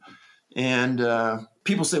reason. And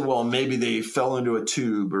people say, well, maybe they fell into a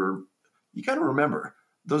tube, or you got to remember,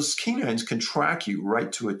 those canines can track you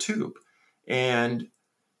right to a tube. And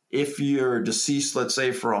if you're deceased, let's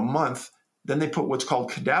say for a month, then they put what's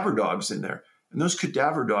called cadaver dogs in there. And those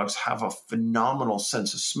cadaver dogs have a phenomenal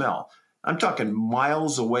sense of smell. I'm talking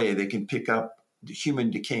miles away, they can pick up the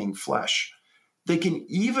human decaying flesh. They can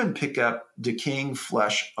even pick up decaying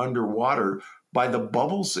flesh underwater by the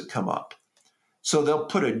bubbles that come up. So they'll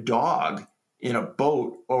put a dog in a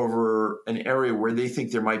boat over an area where they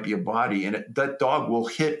think there might be a body, and that dog will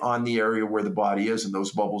hit on the area where the body is, and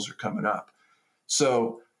those bubbles are coming up.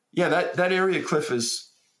 So yeah, that area, Cliff,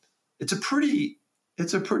 it's a pretty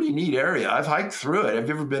neat area. I've hiked through it. Have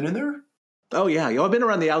you ever been in there? Oh, yeah. I've been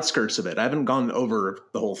around the outskirts of it. I haven't gone over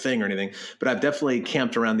the whole thing or anything, but I've definitely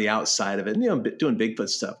camped around the outside of it, and, doing Bigfoot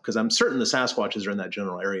stuff, because I'm certain the Sasquatches are in that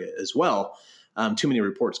general area as well. Too many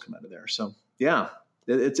reports come out of there. So, yeah,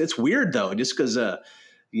 it's weird, though, just because,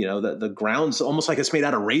 the ground's almost like it's made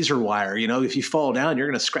out of razor wire. If you fall down, you're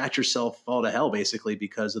going to scratch yourself all to hell, basically,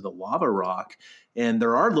 because of the lava rock. And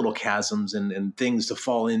there are little chasms and things to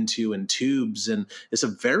fall into and tubes. And it's a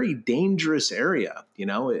very dangerous area.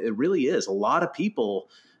 It really is. A lot of people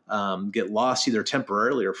get lost either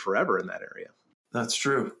temporarily or forever in that area. That's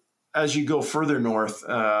true. As you go further north,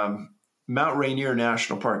 Mount Rainier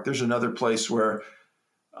National Park, there's another place where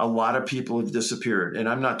a lot of people have disappeared. And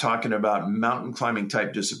I'm not talking about mountain climbing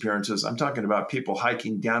type disappearances. I'm talking about people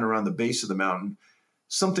hiking down around the base of the mountain.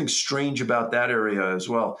 Something strange about that area as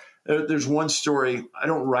well. There's one story. I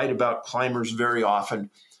don't write about climbers very often,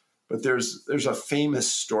 but there's a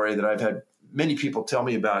famous story that I've had many people tell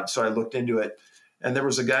me about. So I looked into it. And there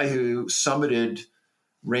was a guy who summited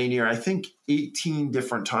Rainier, I think 18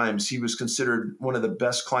 different times. He was considered one of the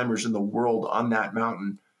best climbers in the world on that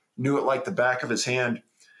mountain, knew it like the back of his hand.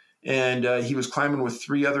 And he was climbing with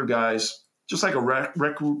 3 other guys, just like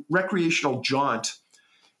a recreational jaunt.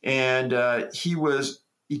 And he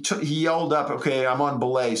yelled up, okay, I'm on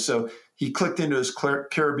belay. So he clicked into his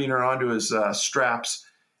carabiner onto his straps,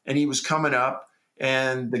 and he was coming up.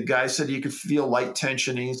 And the guy said he could feel light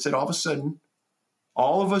tension. And he said,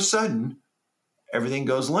 all of a sudden, everything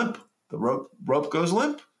goes limp. The rope goes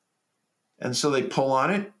limp. And so they pull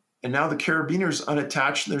on it, and now the carabiner's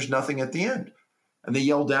unattached, and there's nothing at the end. And they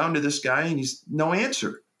yell down to this guy, and he's no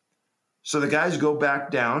answer. So the guys go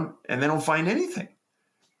back down, and they don't find anything.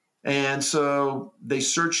 And so they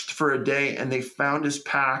searched for a day, and they found his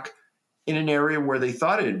pack in an area where they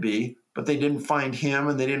thought it'd be, but they didn't find him,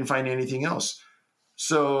 and they didn't find anything else.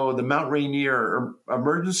 So the Mount Rainier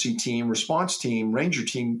emergency team, response team, ranger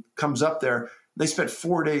team comes up there. They spent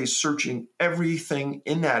 4 days searching everything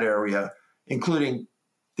in that area, including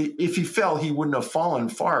if he fell, he wouldn't have fallen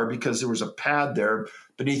far because there was a pad there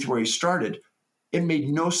beneath where he started. It made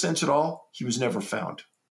no sense at all. He was never found.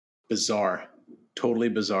 Bizarre. Totally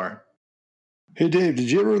bizarre. Hey, Dave, did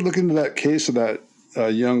you ever look into that case of that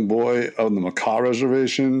young boy on the Makah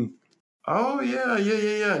Reservation? Oh,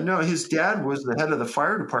 yeah. No, his dad was the head of the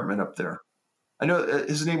fire department up there. I know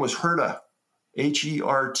his name was Herta,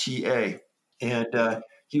 Herta. And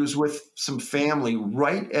he was with some family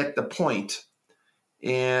right at the point.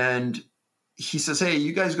 And he says, hey,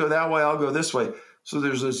 you guys go that way, I'll go this way. So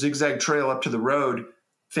there's a zigzag trail up to the road.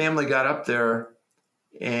 Family got up there,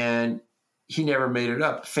 and he never made it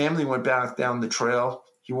up. Family went back down the trail.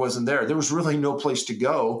 He wasn't there. There was really no place to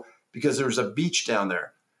go because there was a beach down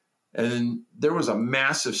there. And there was a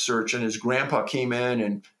massive search, and his grandpa came in,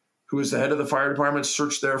 and who was the head of the fire department,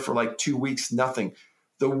 searched there for like 2 weeks, nothing.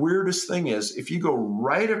 The weirdest thing is, if you go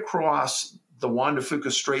right across the Juan de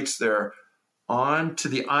Fuca Straits there onto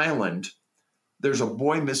the island, there's a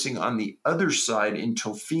boy missing on the other side in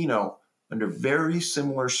Tofino under very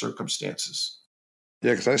similar circumstances.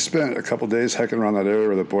 Yeah, because I spent a couple of days hiking around that area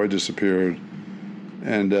where the boy disappeared.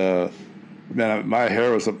 And, man, my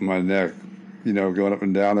hair was up in my neck, going up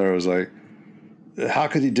and down there. I was like, how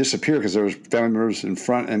could he disappear? Because there was family members in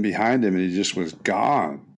front and behind him, and he just was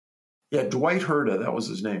gone. Yeah, Dwight Herta, that was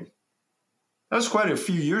his name. That was quite a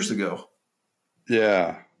few years ago.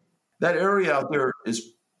 Yeah. That area out there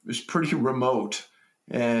is pretty remote,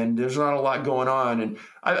 and there's not a lot going on. And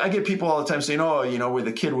I get people all the time saying, where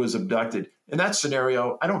the kid was abducted. In that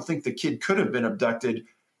scenario, I don't think the kid could have been abducted.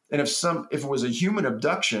 And if it was a human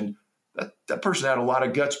abduction, that person had a lot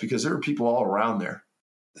of guts because there were people all around there.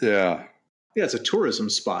 Yeah. Yeah, it's a tourism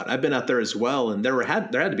spot. I've been out there as well, and there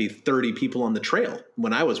had to be 30 people on the trail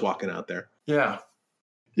when I was walking out there. Yeah.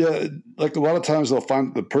 Yeah, like a lot of times they'll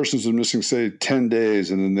find the person's been missing, say, 10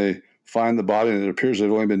 days, and then they find the body, and it appears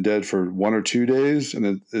they've only been dead for 1 or 2 days,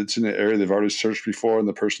 and it's in an area they've already searched before, and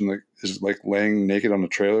the person is laying naked on a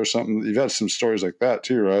trail or something. You've had some stories like that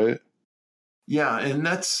too, right? Yeah, and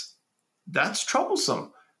that's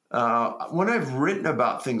troublesome. When I've written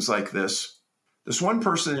about things like this one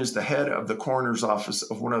person is the head of the coroner's office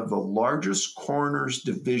of one of the largest coroner's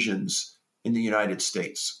divisions in the United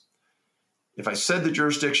States. If I said the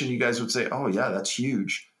jurisdiction, you guys would say, oh, yeah, that's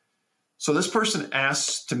huge. So this person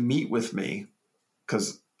asks to meet with me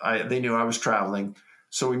because they knew I was traveling.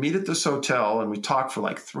 So we meet at this hotel, and we talk for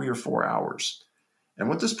like 3 or 4 hours. And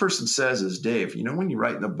what this person says is, Dave, when you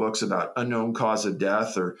write in the books about unknown cause of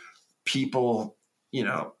death or people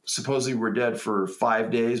supposedly were dead for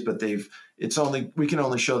 5 days, but we can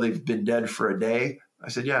only show they've been dead for a day. I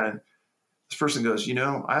said, yeah. And this person goes,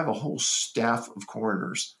 I have a whole staff of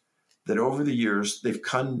coroners that over the years, they've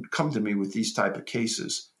come to me with these type of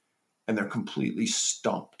cases, and they're completely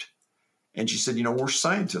stumped. And she said, we're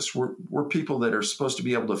scientists. We're people that are supposed to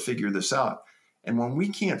be able to figure this out. And when we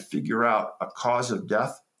can't figure out a cause of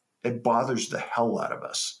death, it bothers the hell out of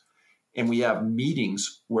us. And we have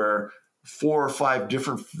meetings where 4 or 5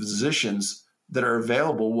 different physicians that are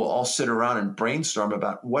available will all sit around and brainstorm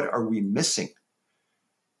about what are we missing.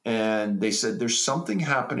 And they said, there's something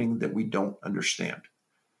happening that we don't understand.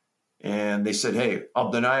 And they said, hey, I'll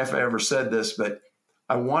deny if I ever said this, but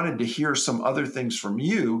I wanted to hear some other things from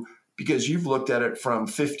you because you've looked at it from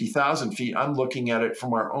 50,000 feet. I'm looking at it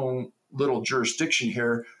from our own little jurisdiction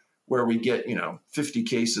here where we get, 50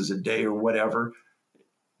 cases a day or whatever.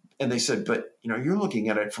 And they said, but, you're looking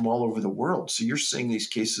at it from all over the world. So you're seeing these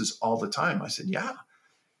cases all the time. I said, yeah.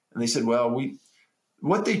 And they said, well,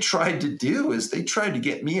 what they tried to do is they tried to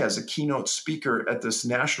get me as a keynote speaker at this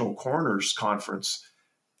National Coroners Conference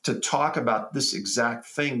to talk about this exact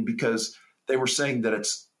thing because they were saying that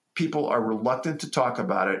people are reluctant to talk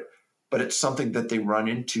about it, but it's something that they run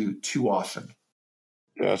into too often.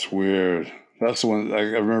 That's weird. That's the one I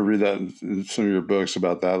remember reading that in some of your books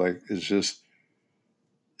about that. Like,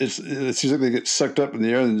 it seems like they get sucked up in the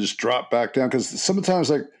air and then just drop back down. Because sometimes,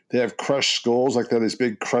 like, they have crushed skulls, like they have these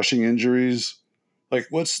big crushing injuries. Like,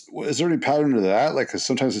 is there any pattern to that? Like, because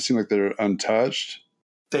sometimes it seems like they're untouched.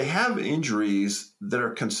 They have injuries that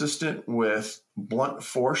are consistent with blunt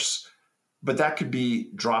force, but that could be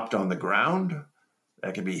dropped on the ground.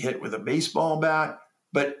 That could be hit with a baseball bat.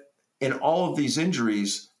 But in all of these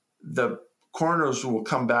injuries, the coroners will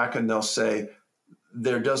come back and they'll say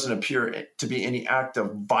there doesn't appear to be any act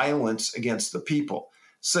of violence against the people.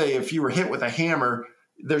 Say if you were hit with a hammer,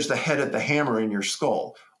 there's the head of the hammer in your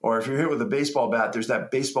skull. Or if you're hit with a baseball bat, there's that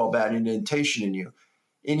baseball bat indentation in you.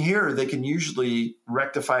 In here, they can usually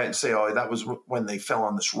rectify it and say, oh, that was when they fell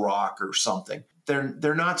on this rock or something.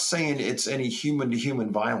 They're not saying it's any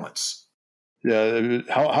human-to-human violence. Yeah.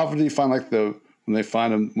 How often do you find when they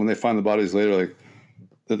find the bodies later, like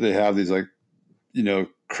that they have these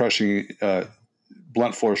crushing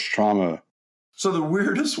blunt force trauma? So the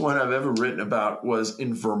weirdest one I've ever written about was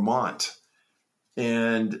in Vermont.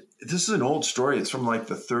 And this is an old story. It's from like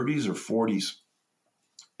the 30s or 40s.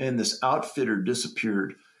 And this outfitter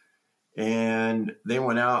disappeared. And they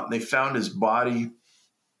went out and they found his body.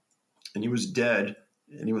 And he was dead.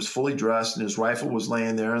 And he was fully dressed. And his rifle was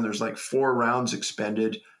laying there. And there's like 4 rounds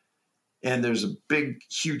expended. And there's a big,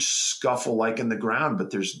 huge scuffle like in the ground. But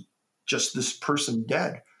there's just this person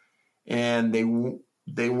dead. And they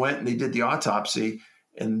went and they did the autopsy.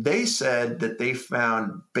 And they said that they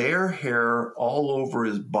found bear hair all over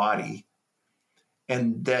his body.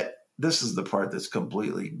 And that this is the part that's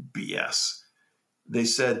completely BS. They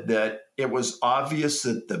said that it was obvious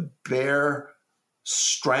that the bear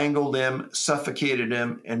strangled him, suffocated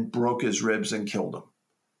him, and broke his ribs and killed him.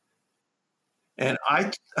 And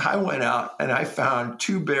I went out and I found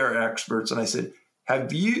 2 bear experts and I said,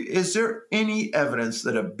 is there any evidence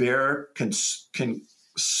that a bear can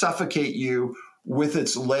suffocate you with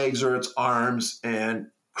its legs or its arms and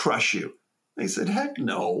crush you? They said, heck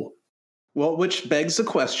no. Well, which begs the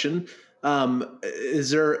question,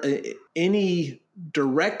 is there any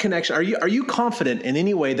direct connection? Are you confident in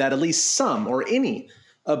any way that at least some or any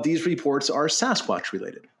of these reports are Sasquatch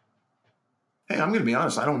related? Hey, I'm going to be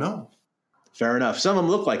honest. I don't know. Fair enough. Some of them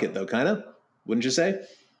look like it though, kind of, wouldn't you say?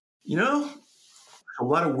 A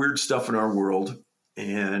lot of weird stuff in our world.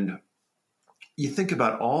 And you think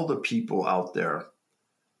about all the people out there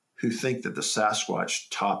who think that the Sasquatch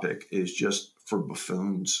topic is just for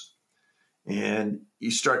buffoons. And you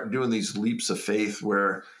start doing these leaps of faith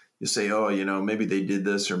where you say, oh, maybe they did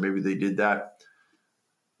this or maybe they did that.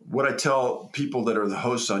 What I tell people that are the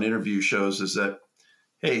hosts on interview shows is that,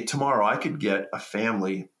 hey, tomorrow I could get a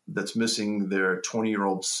family that's missing their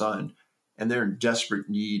 20-year-old son and they're in desperate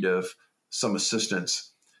need of some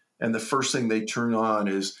assistance. And the first thing they turn on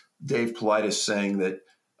is Dave Paulides saying that,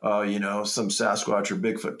 some Sasquatch or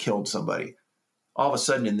Bigfoot killed somebody. All of a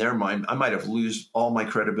sudden in their mind, I might have lost all my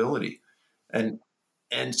credibility. And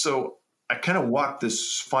so I kind of walk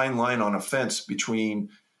this fine line on a fence between,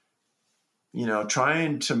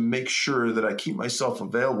 trying to make sure that I keep myself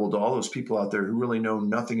available to all those people out there who really know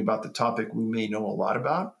nothing about the topic we may know a lot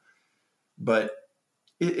about. But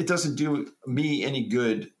it doesn't do me any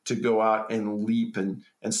good to go out and leap and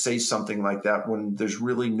say something like that when there's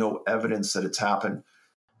really no evidence that it's happened.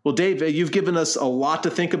 Well, Dave, you've given us a lot to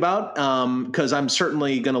think about because I'm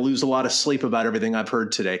certainly going to lose a lot of sleep about everything I've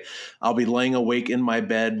heard today. I'll be laying awake in my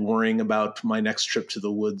bed worrying about my next trip to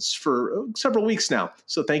the woods for several weeks now.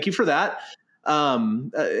 So thank you for that.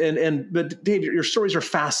 But Dave, your stories are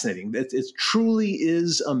fascinating. It truly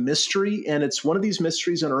is a mystery, and it's one of these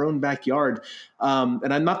mysteries in our own backyard.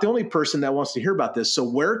 And I'm not the only person that wants to hear about this. So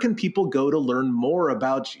where can people go to learn more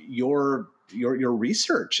about your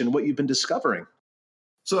research and what you've been discovering?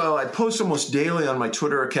 So I post almost daily on my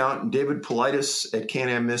Twitter account, David Politis at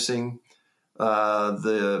Can-Am Missing.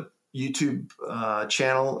 The YouTube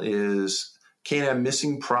channel is Can-Am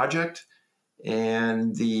Missing Project,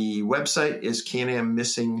 and the website is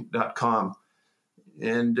canammissing.com.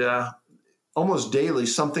 And almost daily,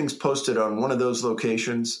 something's posted on one of those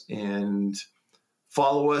locations, and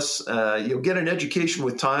follow us. You'll get an education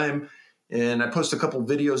with time, and I post a couple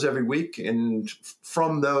videos every week, and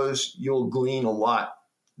from those, you'll glean a lot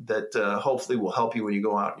that hopefully will help you when you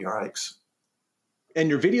go out on your hikes. And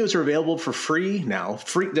your videos are available for free now.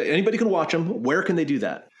 Free, anybody can watch them. Where can they do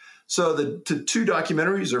that? So the two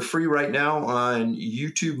documentaries are free right now on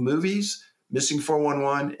YouTube Movies, Missing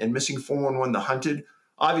 411 and Missing 411 The Hunted.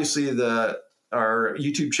 Obviously, our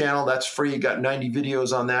YouTube channel, that's free. Got 90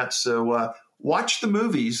 videos on that. So watch the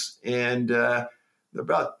movies, and they're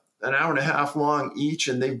about an hour and a half long each,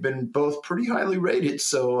 and they've been both pretty highly rated.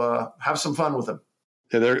 So have some fun with them.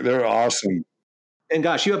 Yeah, they're awesome. And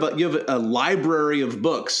gosh, you have a library of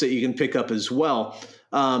books that you can pick up as well.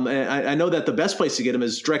 And I know that the best place to get them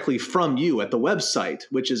is directly from you at the website,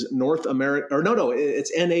 which is North America, or no,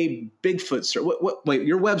 it's NA Bigfoot. Wait,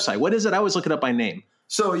 your website, what is it? I always look it up by name.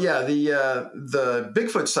 So yeah, the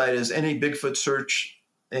Bigfoot site is NA Bigfoot Search,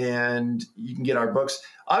 and you can get our books.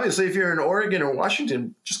 Obviously, if you're in Oregon or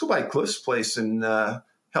Washington, just go by Cliff's place and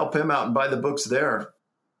help him out and buy the books there.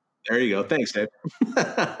 There you go. Thanks, Dave.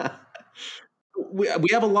 We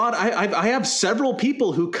have a lot. I have several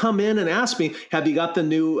people who come in and ask me, "Have you got the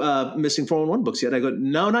new Missing 411 books yet?" I go,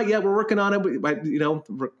 "No, not yet. We're working on it.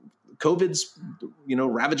 COVID's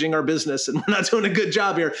ravaging our business, and we're not doing a good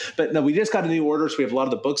job here. But no, we just got a new order, so we have a lot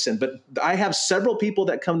of the books in. But I have several people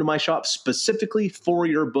that come to my shop specifically for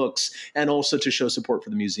your books, and also to show support for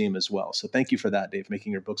the museum as well. So thank you for that, Dave,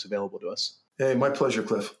 making your books available to us. Hey, my pleasure,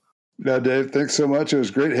 Cliff. Yeah, Dave, thanks so much. It was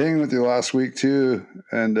great hanging with you last week too,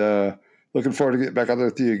 and looking forward to getting back out there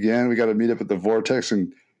with you again. We got to meet up at the Vortex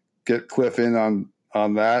and get Cliff in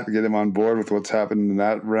on that, get him on board with what's happening in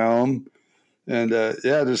that realm. And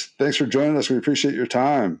just thanks for joining us. We appreciate your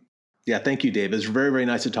time. Yeah, thank you, Dave. It's very, very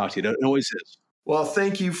nice to talk to you. It always is. Well,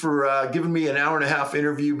 thank you for giving me an hour and a half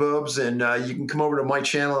interview, Bubs. And you can come over to my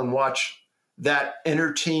channel and watch that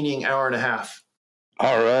entertaining hour and a half.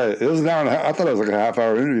 All right. It was an hour and a half. I thought it was like a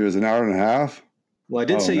half-hour interview. It was an hour and a half. Well, I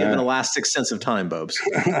did say you have an elastic sense of time, Bubs.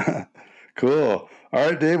 Cool. All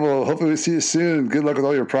right, Dave. Well, hopefully we see you soon. Good luck with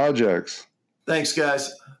all your projects. Thanks,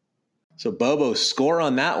 guys. So Bobo, score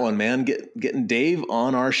on that one, man. Getting Dave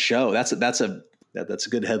on our show. That's a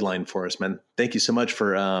good headline for us, man. Thank you so much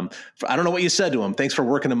for I don't know what you said to him. Thanks for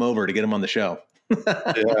working him over to get him on the show.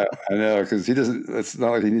 Yeah, I know, because he doesn't. It's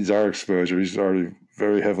not like he needs our exposure. He's already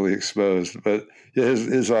very heavily exposed. But yeah,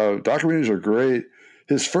 his documentaries are great.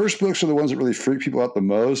 His first books are the ones that really freak people out the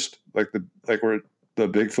most, like the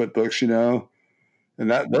Bigfoot books, and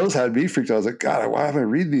those had me freaked out. I was like, God, why am I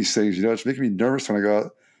reading these things? It's making me nervous when I go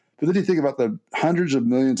out. But then you think about the hundreds of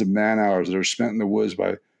millions of man hours that are spent in the woods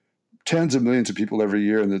by tens of millions of people every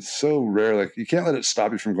year, and it's so rare. Like, you can't let it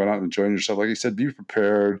stop you from going out and enjoying yourself. Like you said, be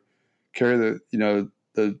prepared. Carry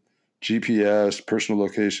the GPS, personal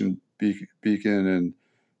location beacon,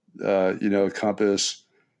 and compass,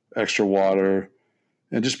 extra water,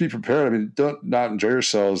 and just be prepared. I mean, don't not enjoy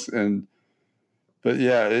yourselves. But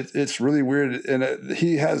yeah, it's really weird. And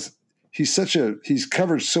he's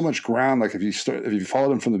covered so much ground. Like if you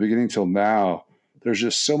followed him from the beginning till now, there's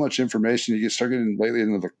just so much information. You start getting lately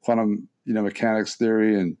into the quantum, mechanics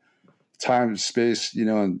theory and time and space,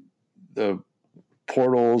 and the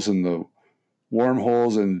portals and the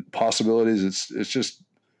wormholes and possibilities. It's just,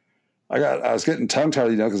 I was getting tongue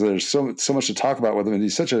tied, because there's so much to talk about with him. And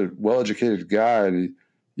he's such a well-educated guy, and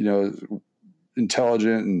he,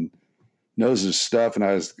 intelligent and knows his stuff. And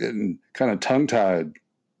I was getting kind of tongue tied.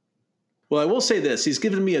 Well, I will say this. He's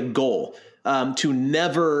given me a goal to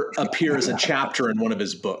never appear as a chapter in one of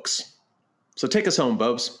his books. So take us home,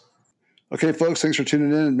 Bobes. Okay, folks, thanks for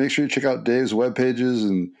tuning in. And make sure you check out Dave's web pages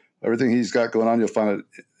and everything he's got going on. You'll find it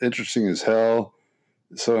interesting as hell.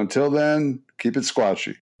 So until then, keep it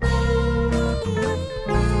squatchy.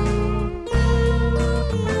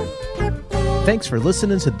 Thanks for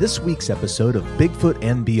listening to this week's episode of Bigfoot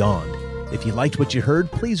and Beyond. If you liked what you heard,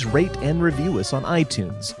 please rate and review us on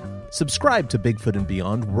iTunes. Subscribe to Bigfoot and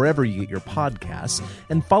Beyond wherever you get your podcasts,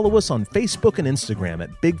 and follow us on Facebook and Instagram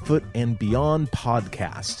at Bigfoot and Beyond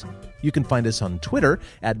Podcast. You can find us on Twitter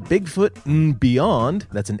at Bigfoot and Beyond,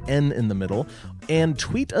 that's an N in the middle, and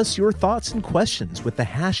tweet us your thoughts and questions with the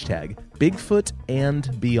hashtag Bigfoot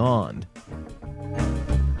and Beyond.